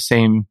painted the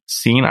same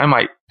scene, I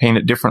might paint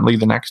it differently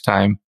the next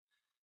time.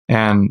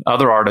 And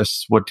other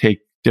artists would take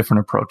different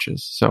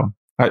approaches. So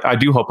I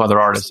do hope other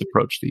artists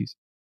approach these.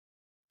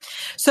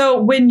 So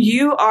when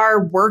you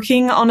are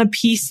working on a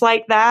piece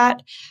like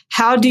that,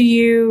 how do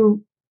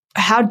you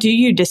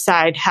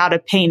decide how to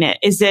paint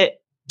it?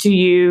 Do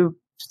you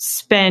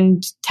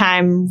spend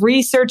time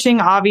researching,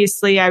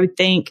 obviously, I would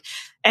think,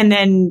 and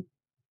then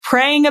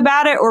praying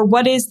about it, or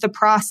what is the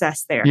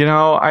process there?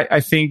 I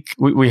think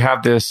we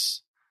have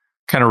this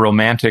kind of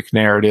romantic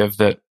narrative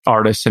that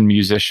artists and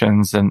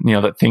musicians and,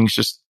 that things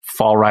just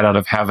fall right out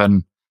of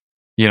heaven.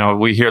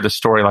 We hear the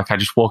story like, I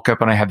just woke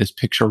up and I had this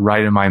picture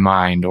right in my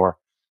mind, or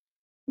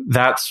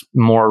that's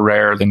more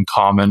rare than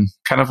common.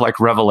 Kind of like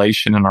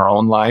revelation in our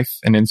own life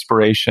and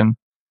inspiration.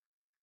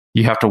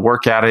 You have to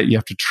work at it. You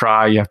have to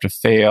try. You have to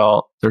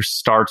fail. There's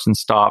starts and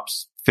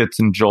stops, fits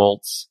and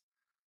jolts.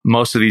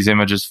 Most of these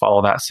images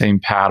follow that same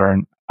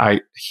pattern.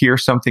 I hear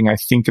something, I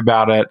think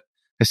about it,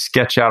 I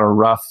sketch out a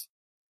rough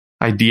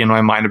idea in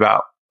my mind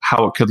about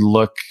how it could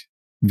look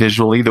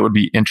visually that would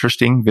be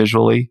interesting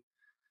visually.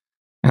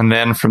 And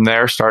then from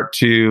there, start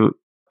to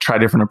try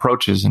different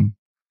approaches and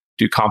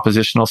do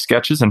compositional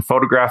sketches and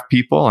photograph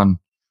people. And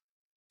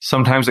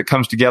sometimes it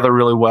comes together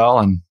really well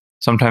and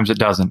sometimes it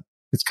doesn't.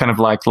 It's kind of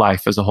like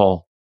life as a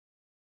whole.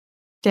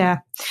 Yeah.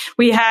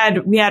 We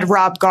had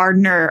Rob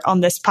Gardner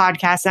on this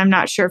podcast. I'm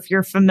not sure if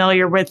you're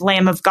familiar with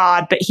Lamb of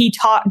God, but he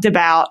talked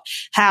about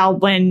how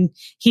when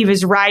he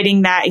was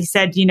writing that, he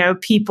said,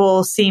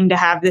 people seem to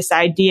have this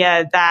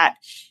idea that,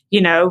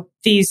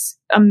 these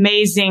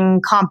amazing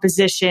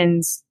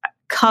compositions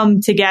come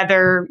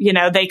together,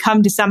 they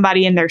come to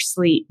somebody in their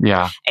sleep.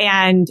 Yeah.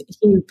 And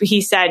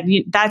he said,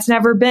 that's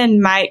never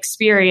been my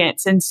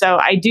experience. And so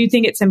I do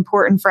think it's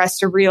important for us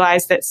to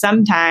realize that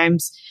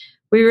sometimes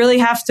we really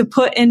have to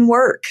put in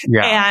work.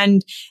 Yeah.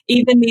 And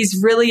even these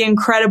really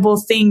incredible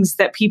things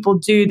that people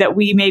do that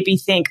we maybe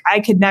think, I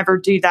could never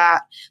do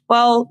that.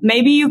 Well,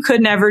 maybe you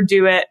could never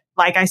do it.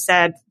 Like I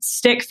said,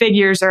 stick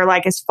figures are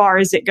like as far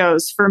as it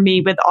goes for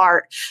me with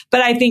art.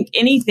 But I think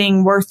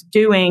anything worth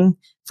doing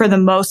for the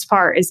most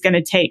part is going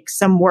to take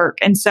some work.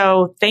 And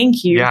so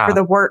thank you for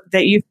the work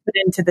that you've put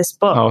into this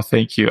book. Oh,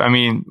 thank you. I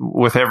mean,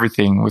 with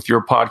everything, with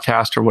your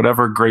podcast or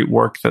whatever great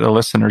work that the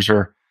listeners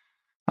are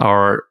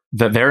or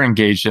that they're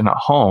engaged in at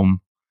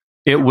home,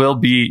 it will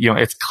be,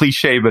 it's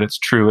cliche, but it's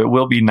true. It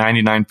will be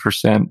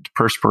 99%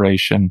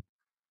 perspiration.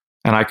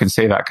 And I can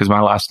say that because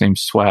my last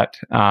name's Sweat.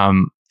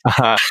 And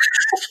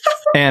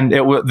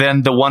it will,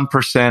 then the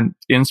 1%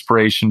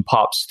 inspiration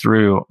pops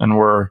through, and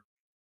we're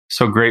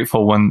so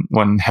grateful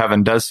when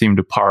heaven does seem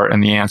to part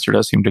and the answer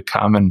does seem to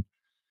come. And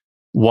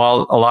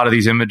while a lot of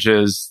these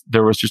images,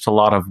 there was just a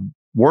lot of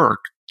work.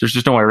 There's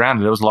just no way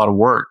around it. It was a lot of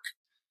work.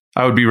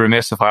 I would be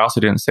remiss if I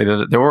also didn't say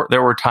that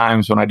there were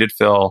times when I did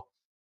feel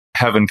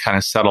heaven kind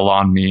of settle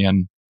on me,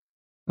 and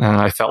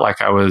I felt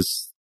like I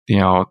was,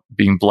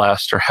 being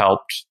blessed or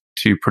helped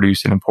to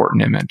produce an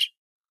important image.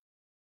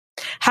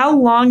 How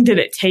long did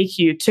it take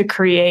you to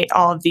create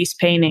all of these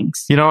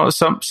paintings?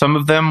 Some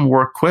of them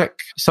were quick.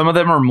 Some of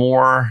them are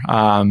more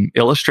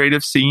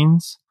illustrative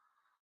scenes,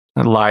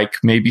 like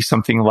maybe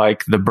something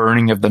like the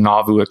burning of the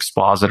Nauvoo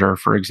Expositor,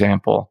 for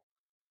example,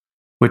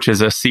 which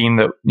is a scene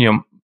that,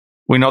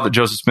 we know that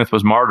Joseph Smith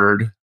was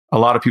martyred. A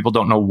lot of people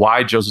don't know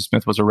why Joseph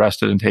Smith was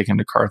arrested and taken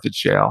to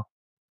Carthage jail.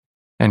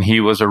 And he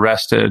was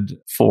arrested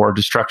for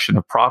destruction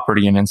of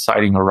property and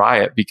inciting a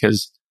riot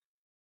because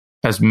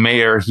as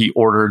mayor, he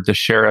ordered the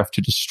sheriff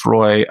to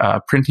destroy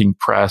a printing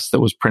press that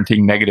was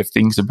printing negative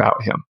things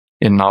about him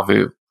in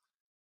Nauvoo.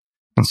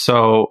 And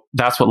so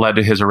that's what led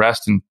to his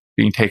arrest and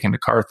being taken to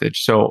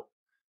Carthage. So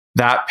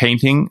that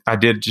painting I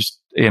did just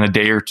in a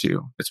day or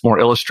two. It's more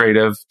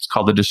illustrative. It's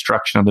called The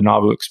Destruction of the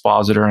Nauvoo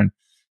Expositor and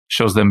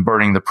shows them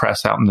burning the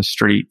press out in the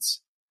streets,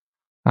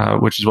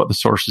 which is what the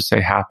sources say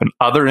happened.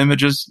 Other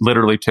images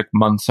literally took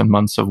months and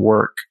months of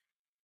work,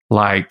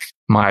 like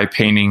my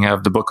painting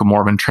of the Book of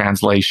Mormon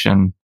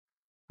translation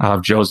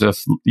of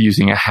Joseph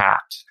using a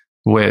hat,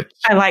 which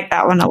I like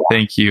that one a lot.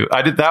 Thank you.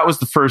 That was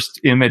the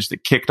first image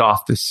that kicked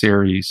off this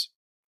series.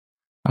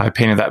 I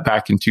painted that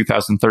back in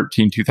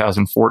 2013,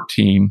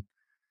 2014.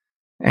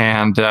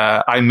 And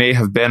I may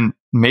have been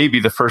maybe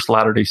the first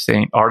Latter-day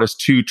Saint artist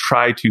to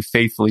try to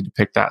faithfully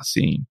depict that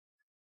scene.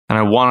 And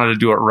I wanted to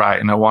do it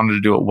right, and I wanted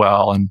to do it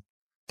well. And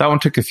that one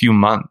took a few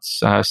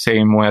months.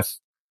 Same with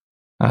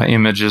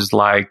images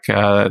like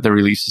the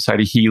Relief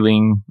Society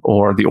healing,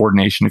 or the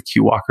ordination of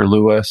Q. Walker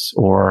Lewis,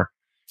 or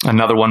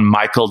another one,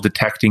 Michael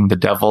detecting the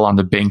devil on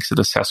the banks of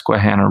the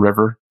Susquehanna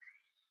River,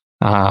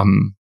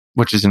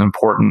 which is an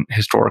important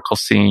historical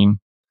scene.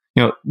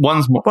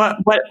 One's more.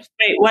 Wait,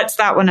 what's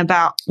that one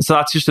about? So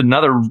that's just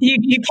another.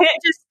 You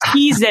can't just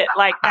tease it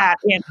like that,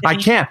 Anthony. I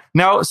can't.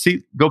 Now,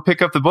 see, go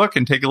pick up the book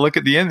and take a look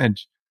at the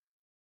image.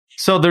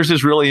 So there's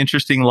this really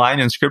interesting line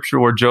in scripture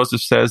where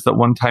Joseph says that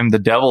one time the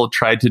devil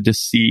tried to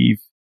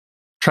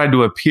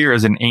appear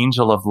as an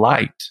angel of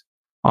light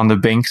on the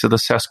banks of the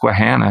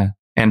Susquehanna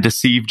and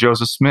deceive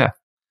Joseph Smith.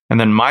 And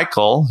then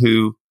Michael,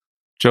 who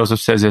Joseph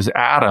says is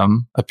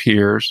Adam,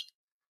 appears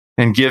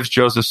and gives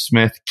Joseph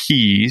Smith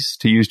keys,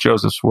 to use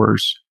Joseph's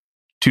words,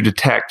 to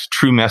detect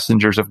true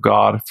messengers of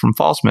God from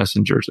false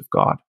messengers of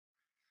God.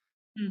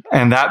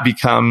 And that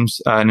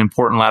becomes an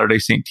important Latter-day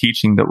Saint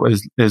teaching that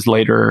is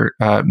later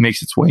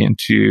makes its way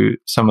into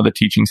some of the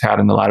teachings had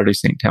in the Latter-day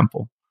Saint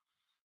temple.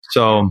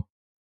 So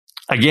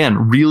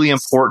again, really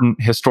important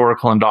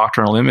historical and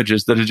doctrinal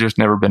images that have just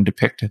never been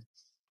depicted.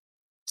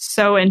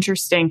 So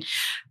interesting.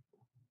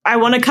 I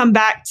want to come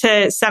back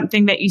to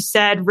something that you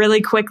said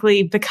really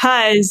quickly,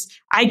 because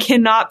I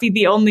cannot be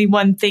the only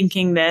one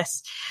thinking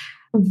this.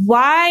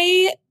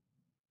 Why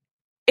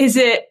is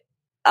it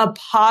a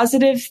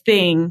positive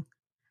thing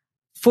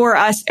for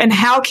us? And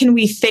how can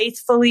we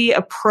faithfully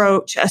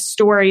approach a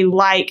story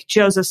like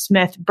Joseph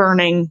Smith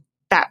burning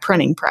that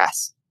printing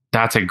press?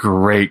 That's a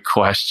great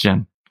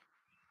question.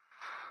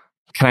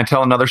 Can I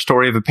tell another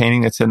story of a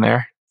painting that's in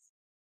there?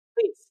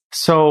 Please.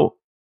 So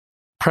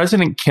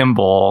President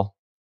Kimball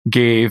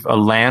gave a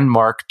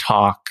landmark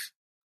talk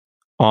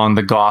on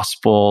the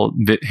gospel,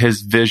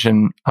 his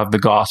vision of the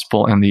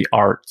gospel and the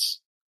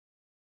arts.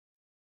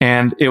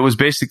 And it was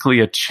basically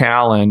a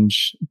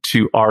challenge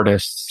to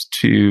artists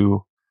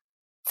to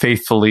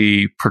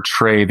faithfully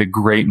portray the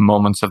great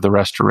moments of the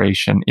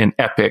Restoration in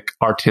epic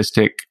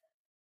artistic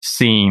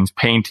scenes,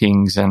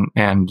 paintings,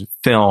 and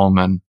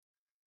film.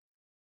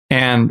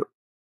 And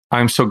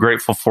I'm so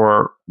grateful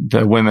for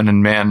the women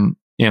and men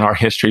in our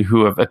history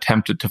who have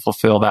attempted to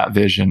fulfill that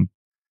vision.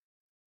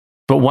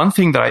 But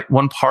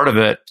one part of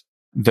it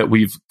that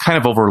we've kind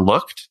of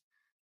overlooked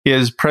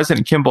is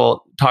President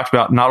Kimball talked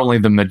about not only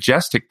the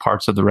majestic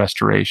parts of the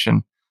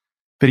Restoration,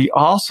 but he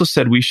also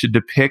said we should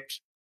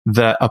depict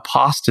the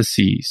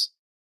apostasies,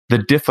 the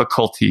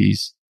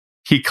difficulties.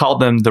 He called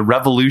them the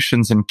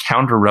revolutions and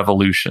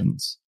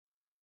counter-revolutions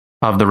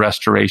of the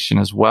Restoration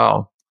as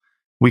well.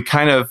 We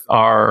like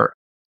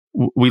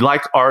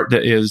art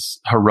that is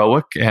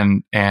heroic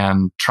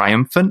and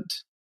triumphant,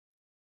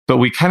 but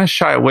we kind of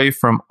shy away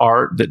from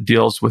art that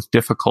deals with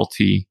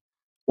difficulty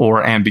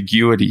or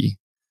ambiguity.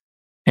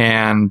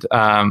 And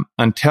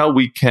until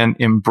we can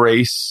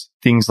embrace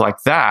things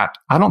like that,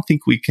 I don't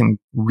think we can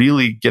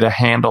really get a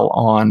handle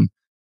on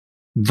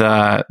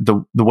the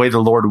way the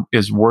Lord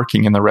is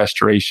working in the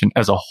Restoration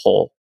as a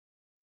whole.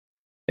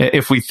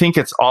 If we think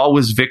it's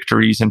always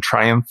victories and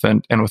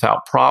triumphant and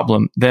without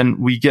problem, then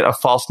we get a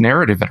false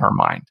narrative in our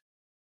mind.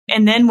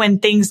 And then when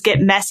things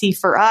get messy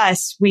for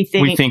us, we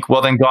think,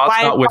 well, then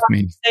God's not with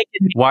me.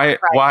 Why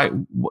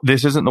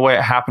this isn't the way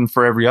it happened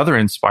for every other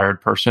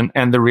inspired person.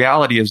 And the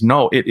reality is,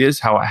 no, it is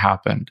how it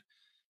happened.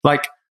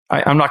 Like,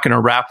 I'm not going to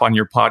rap on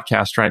your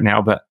podcast right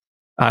now, but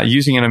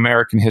using an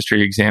American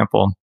history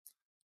example,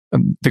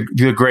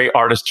 the great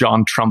artist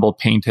John Trumbull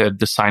painted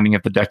the signing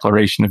of the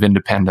Declaration of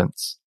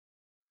Independence.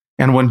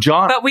 And when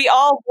But we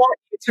all want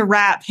you to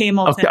rap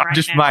Hamilton. Okay, I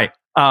just might.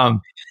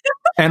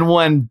 And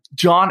when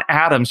John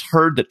Adams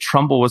heard that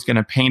Trumbull was going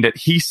to paint it,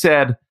 he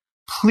said,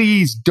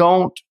 please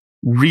don't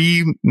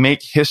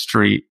remake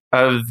history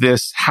of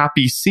this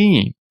happy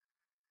scene.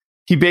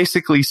 He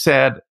basically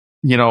said,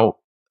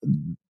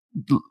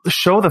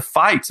 show the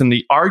fights and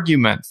the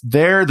arguments.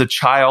 There the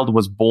child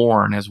was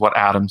born, is what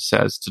Adams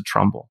says to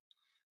Trumbull.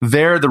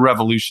 There the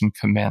revolution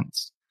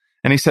commenced.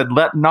 And he said,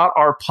 let not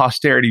our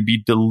posterity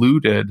be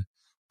deluded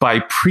by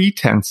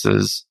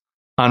pretenses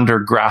under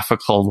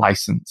graphical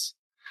license.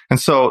 And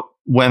so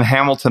when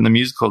Hamilton the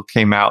musical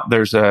came out,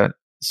 there's a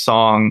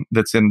song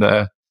that's in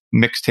the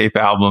mixtape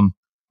album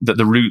that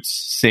the Roots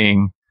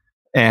sing,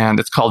 and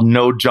it's called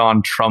No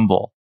John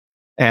Trumbull.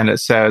 And it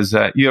says,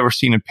 you ever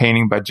seen a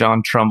painting by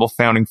John Trumbull,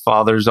 founding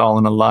fathers all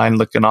in a line,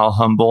 looking all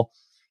humble,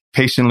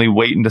 patiently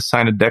waiting to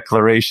sign a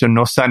declaration,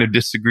 no sign of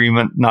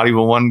disagreement, not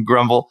even one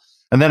grumble.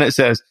 And then it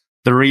says,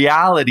 the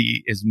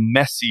reality is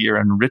messier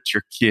and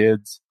richer,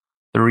 kids.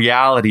 The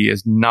reality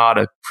is not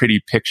a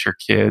pretty picture,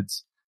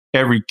 kids.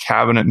 Every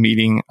cabinet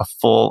meeting, a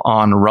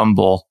full-on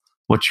rumble.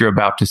 What you're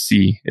about to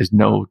see is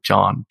no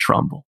John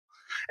Trumbull.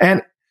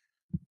 And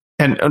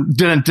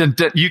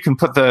you can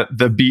put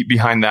the beat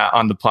behind that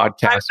on the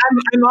podcast.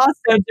 I'm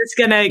also just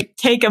going to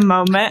take a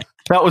moment.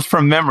 That was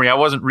from memory. I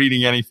wasn't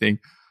reading anything.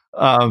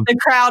 The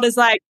crowd is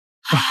like...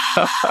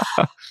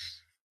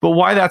 But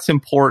why that's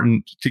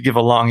important, to give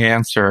a long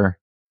answer,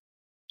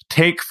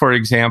 take, for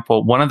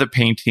example, one of the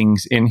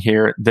paintings in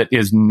here that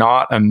is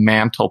not a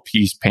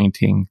mantelpiece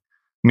painting,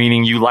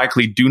 meaning you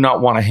likely do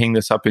not want to hang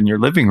this up in your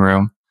living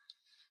room,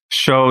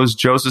 shows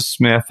Joseph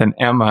Smith and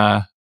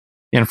Emma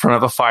in front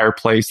of a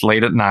fireplace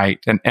late at night.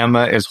 And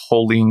Emma is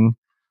holding,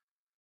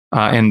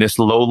 in this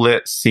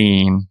low-lit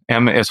scene,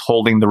 Emma is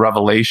holding the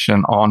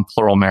revelation on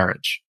plural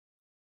marriage.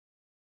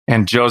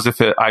 And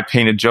I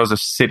painted Joseph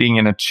sitting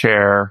in a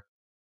chair,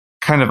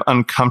 kind of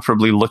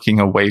uncomfortably looking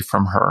away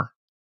from her.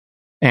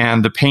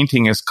 And the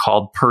painting is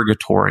called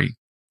Purgatory,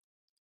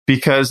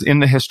 because in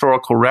the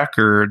historical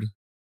record,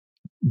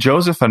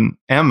 Joseph and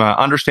Emma,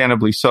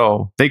 understandably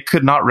so, they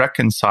could not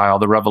reconcile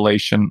the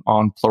revelation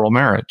on plural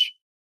marriage.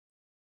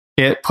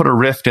 It put a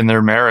rift in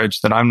their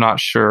marriage that I'm not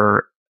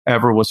sure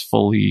ever was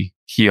fully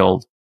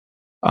healed.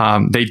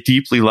 They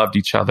deeply loved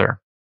each other.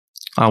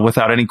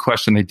 Without any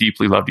question, they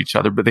deeply loved each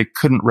other, but they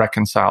couldn't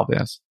reconcile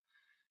this.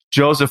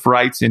 Joseph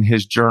writes in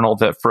his journal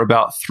that for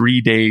about 3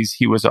 days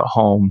he was at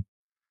home,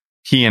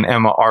 he and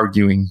Emma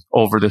arguing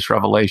over this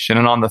revelation.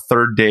 And on the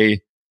third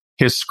day,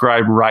 his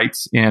scribe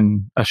writes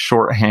in a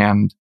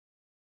shorthand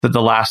that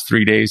the last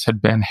 3 days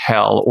had been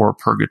hell or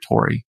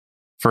purgatory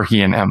for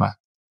he and Emma.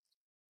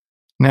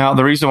 Now,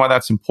 the reason why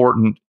that's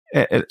important,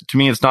 to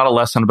me, it's not a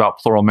lesson about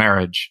plural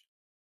marriage.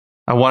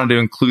 I wanted to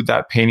include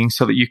that painting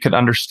so that you could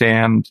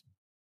understand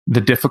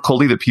the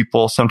difficulty that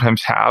people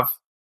sometimes have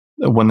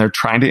when they're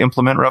trying to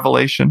implement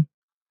revelation,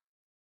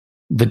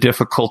 the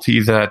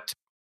difficulty that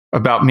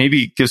about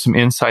maybe give some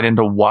insight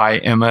into why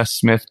Emma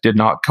Smith did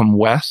not come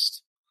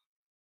west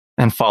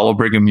and follow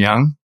Brigham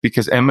Young,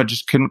 because Emma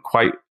just couldn't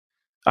quite.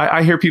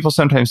 I hear people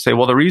sometimes say,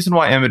 well, the reason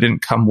why Emma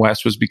didn't come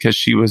west was because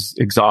she was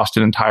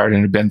exhausted and tired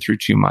and had been through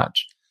too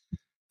much.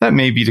 That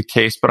may be the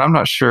case, but I'm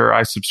not sure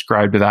I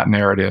subscribe to that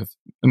narrative.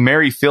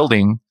 Mary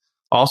Fielding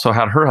also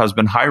had her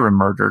husband Hiram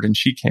murdered, and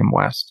she came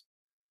west.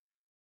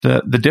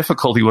 The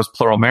difficulty was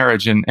plural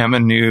marriage, and Emma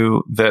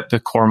knew that the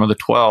Quorum of the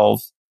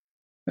 12,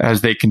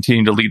 as they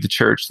continued to lead the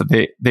church,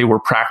 that they were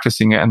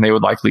practicing it and they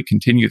would likely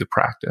continue the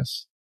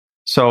practice.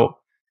 So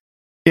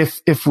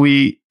if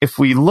we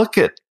look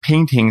at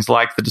paintings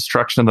like The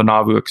Destruction of the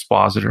Nauvoo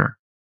Expositor,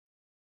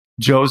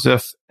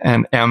 Joseph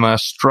and Emma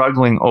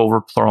struggling over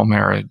plural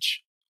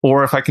marriage,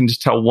 or if I can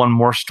just tell one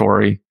more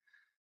story,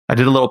 I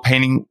did a little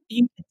painting.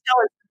 You can tell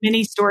as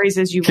many stories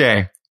as you want.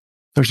 Okay.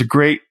 There's a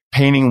great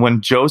painting when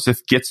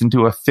Joseph gets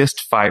into a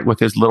fist fight with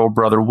his little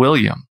brother,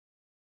 William.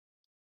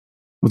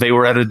 They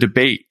were at a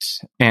debate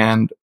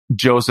and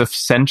Joseph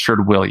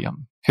censured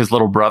William, his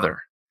little brother.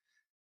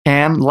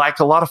 And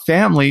like a lot of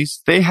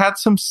families, they had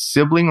some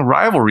sibling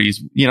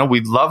rivalries. You know,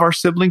 we love our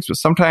siblings, but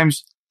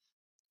sometimes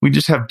we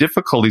just have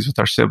difficulties with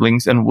our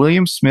siblings. And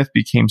William Smith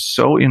became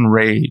so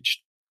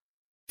enraged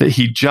that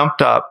he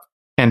jumped up,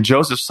 and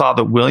Joseph saw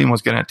that William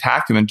was going to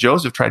attack him. And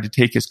Joseph tried to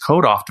take his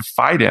coat off to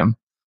fight him,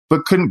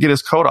 but couldn't get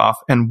his coat off.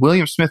 And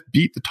William Smith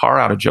beat the tar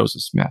out of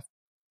Joseph Smith.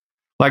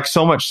 Like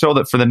so much so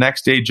that for the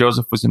next day,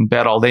 Joseph was in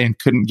bed all day and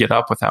couldn't get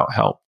up without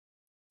help.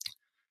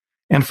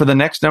 And for the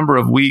next number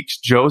of weeks,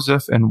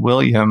 Joseph and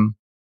William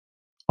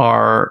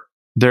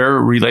their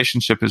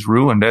relationship is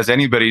ruined, as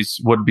anybody's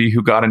would be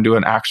who got into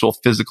an actual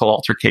physical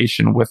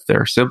altercation with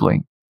their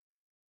sibling.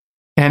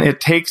 And it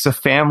takes a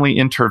family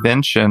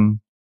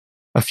intervention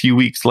a few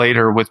weeks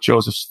later with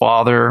Joseph's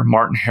father,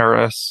 Martin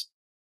Harris.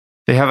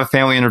 They have a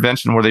family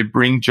intervention where they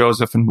bring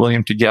Joseph and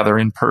William together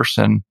in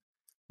person.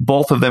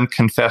 Both of them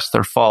confess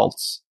their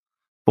faults.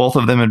 Both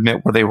of them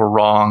admit where they were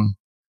wrong.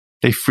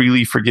 They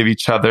freely forgive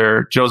each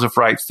other. Joseph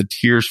writes, the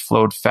tears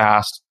flowed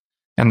fast,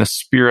 and the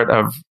spirit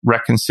of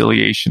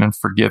reconciliation and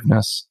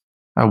forgiveness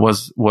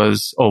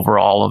was over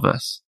all of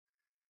us.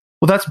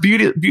 Well, that's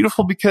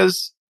beautiful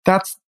because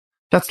that's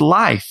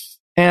life.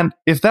 And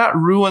if that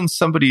ruins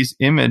somebody's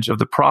image of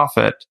the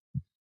prophet,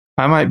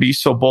 I might be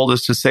so bold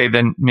as to say,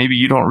 then maybe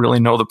you don't really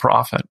know the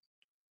prophet.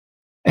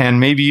 And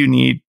maybe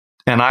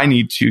I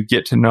need to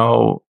get to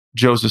know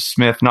Joseph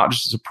Smith, not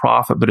just as a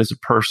prophet, but as a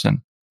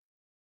person.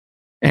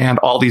 And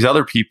all these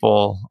other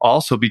people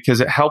also,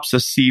 because it helps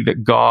us see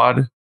that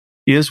God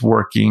is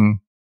working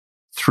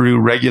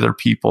through regular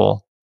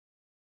people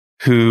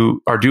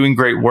who are doing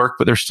great work,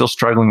 but they're still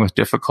struggling with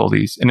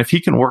difficulties. And if he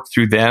can work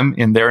through them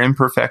in their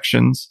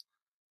imperfections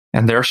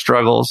and their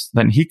struggles,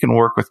 then he can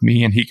work with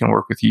me and he can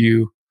work with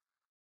you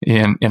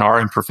in our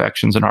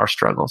imperfections and our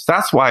struggles.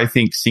 That's why I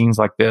think scenes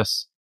like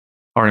this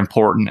are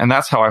important. And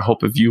that's how I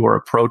hope a viewer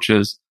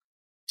approaches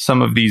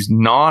some of these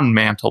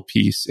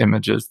non-mantelpiece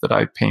images that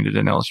I painted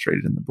and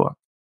illustrated in the book.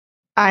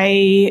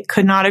 I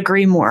could not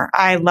agree more.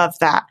 I love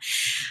that.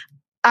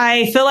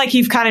 I feel like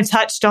you've kind of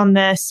touched on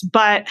this,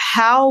 but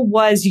how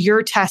was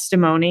your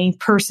testimony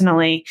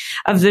personally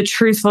of the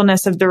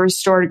truthfulness of the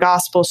restored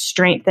gospel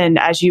strengthened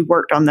as you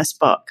worked on this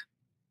book?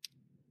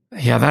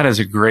 Yeah, that is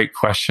a great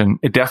question.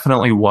 It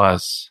definitely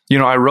was. You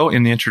know, I wrote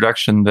in the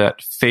introduction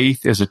that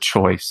faith is a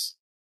choice.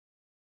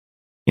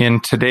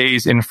 In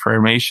today's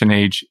information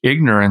age,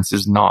 ignorance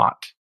is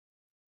not.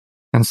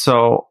 And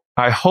so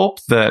I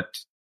hope that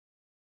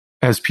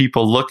as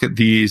people look at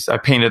these,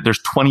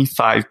 there's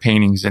 25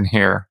 paintings in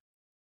here,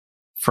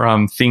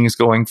 from things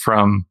going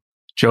from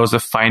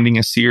Joseph finding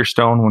a seer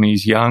stone when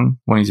he's young,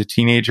 when he's a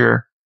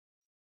teenager,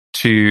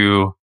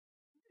 to,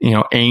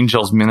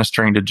 angels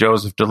ministering to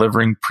Joseph,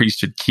 delivering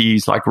priesthood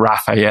keys like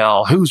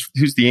Raphael. Who's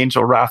the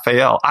angel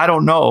Raphael? I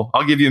don't know.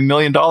 I'll give you $1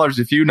 million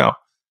if you know.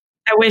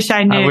 I wish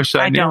I knew. I wish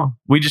I knew. Don't.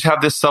 We just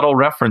have this subtle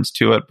reference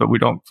to it, but we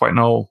don't quite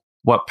know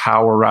what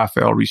power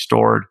Raphael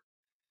restored.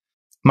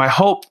 My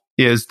hope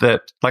is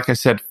that, like I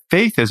said,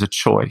 faith is a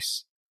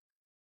choice,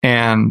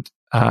 and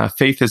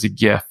faith is a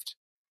gift.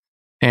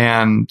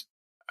 And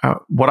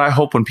what I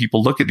hope when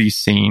people look at these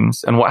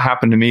scenes, and what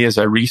happened to me as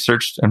I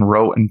researched and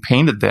wrote and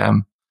painted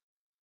them,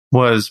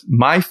 was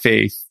my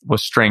faith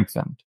was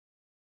strengthened.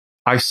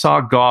 I saw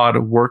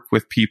God work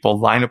with people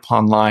line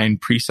upon line,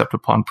 precept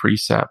upon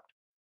precept.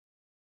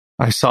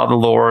 I saw the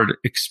Lord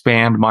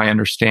expand my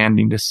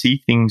understanding to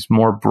see things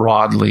more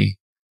broadly.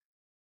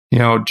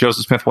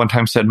 Joseph Smith one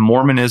time said,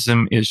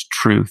 Mormonism is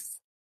truth.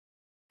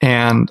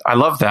 And I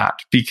love that,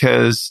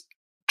 because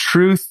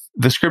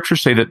the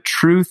scriptures say that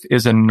truth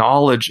is a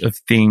knowledge of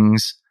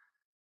things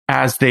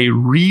as they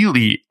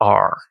really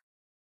are,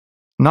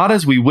 not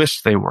as we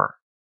wish they were.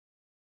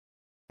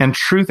 And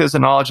truth is a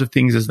knowledge of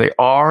things as they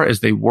are, as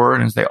they were,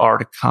 and as they are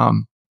to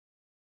come.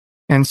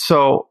 And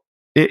so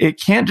it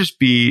can't just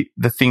be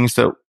the things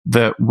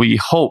that we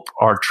hope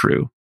are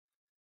true.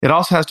 It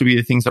also has to be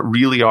the things that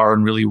really are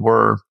and really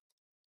were.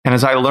 And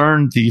as I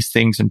learned these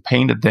things and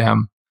painted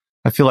them,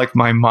 I feel like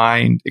my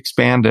mind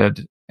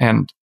expanded,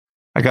 and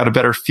I got a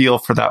better feel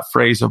for that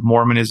phrase of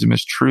Mormonism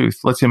is truth.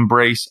 Let's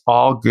embrace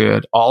all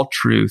good, all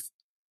truth.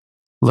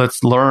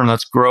 Let's learn,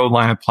 let's grow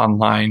line upon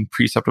line,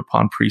 precept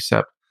upon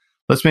precept.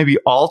 Let's maybe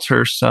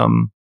alter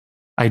some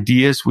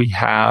ideas we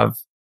have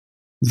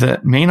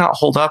that may not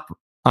hold up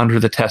under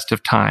the test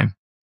of time,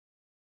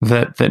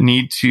 that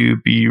need to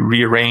be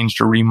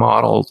rearranged or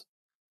remodeled.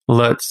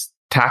 Let's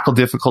tackle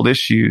difficult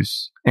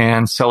issues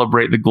and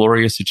celebrate the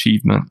glorious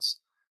achievements.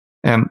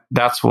 And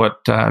that's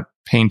what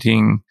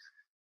painting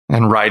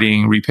and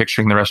writing,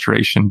 Repicturing the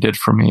Restoration did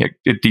for me.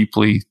 It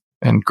deeply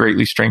and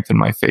greatly strengthened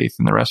my faith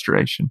in the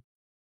restoration.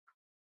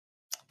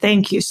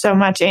 Thank you so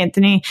much,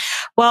 Anthony.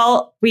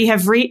 Well, we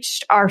have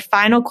reached our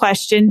final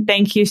question.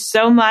 Thank you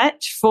so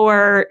much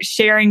for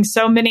sharing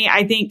so many.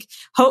 I think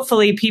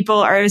hopefully people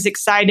are as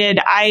excited.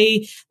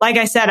 Like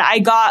I said, I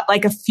got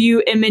like a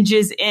few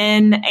images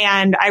in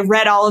and I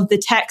read all of the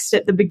text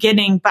at the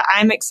beginning, but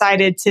I'm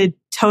excited to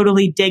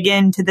totally dig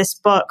into this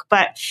book.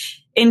 But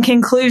in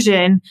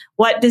conclusion,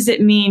 what does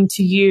it mean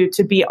to you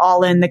to be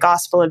all in the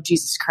gospel of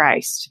Jesus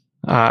Christ?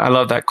 I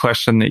love that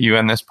question that you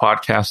end this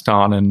podcast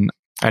on, and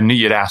I knew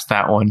you'd ask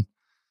that one.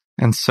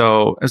 And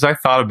so as I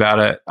thought about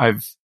it,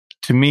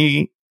 to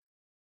me,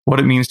 what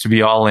it means to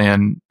be all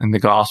in the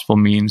gospel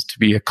means to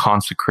be a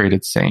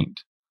consecrated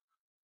saint.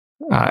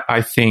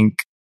 I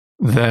think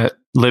that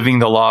living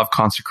the law of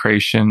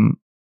consecration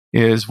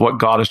is what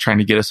God is trying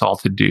to get us all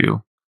to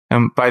do.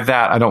 And by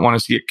that, I don't want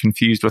us to get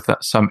confused with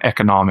some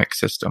economic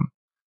system.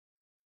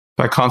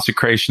 By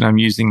consecration, I'm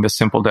using the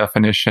simple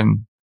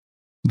definition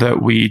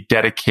that we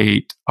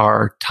dedicate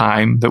our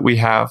time that we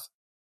have.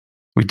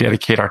 We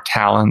dedicate our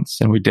talents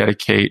and we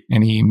dedicate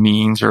any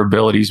means or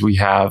abilities we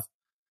have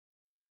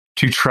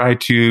to try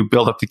to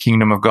build up the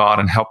kingdom of God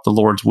and help the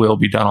Lord's will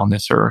be done on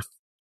this earth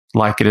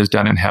like it is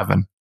done in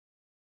heaven.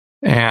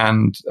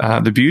 And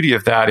the beauty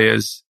of that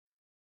is,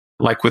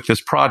 like with this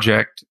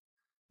project,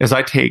 as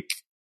I take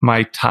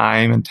my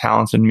time and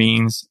talents and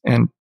means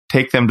and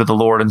take them to the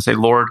Lord and say,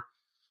 Lord,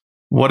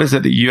 what is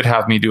it that you'd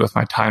have me do with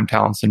my time,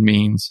 talents, and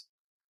means?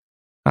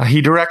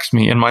 He directs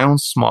me in my own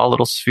small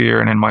little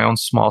sphere and in my own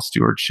small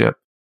stewardship.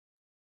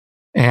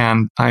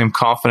 And I am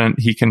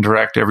confident he can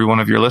direct every one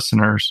of your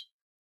listeners,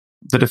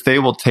 that if they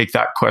will take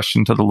that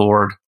question to the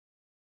Lord,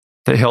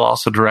 that he'll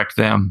also direct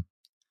them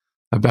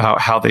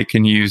about how they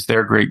can use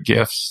their great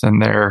gifts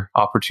and their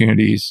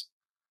opportunities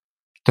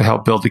to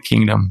help build the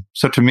kingdom.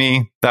 So to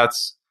me,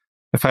 that's,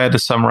 if I had to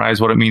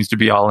summarize what it means to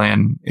be all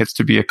in, it's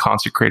to be a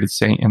consecrated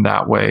saint in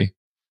that way,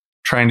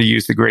 trying to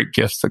use the great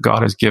gifts that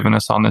God has given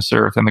us on this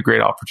earth and the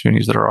great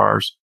opportunities that are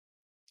ours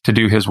to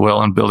do his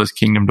will and build his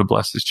kingdom to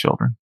bless his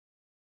children.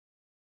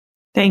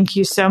 Thank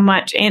you so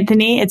much,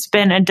 Anthony. It's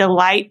been a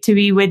delight to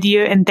be with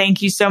you. And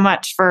thank you so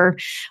much for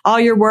all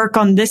your work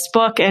on this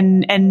book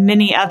and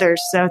many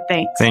others. So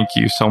thanks. Thank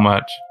you so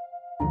much.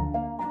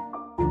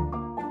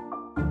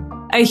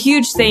 A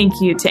huge thank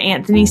you to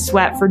Anthony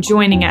Sweat for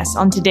joining us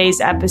on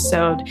today's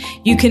episode.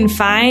 You can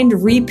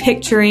find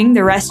Repicturing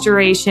the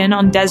Restoration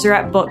on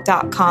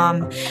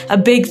DeseretBook.com. A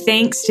big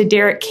thanks to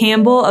Derek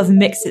Campbell of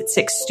Mix It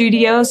 6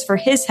 Studios for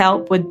his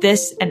help with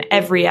this and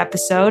every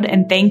episode.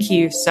 And thank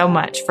you so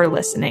much for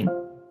listening.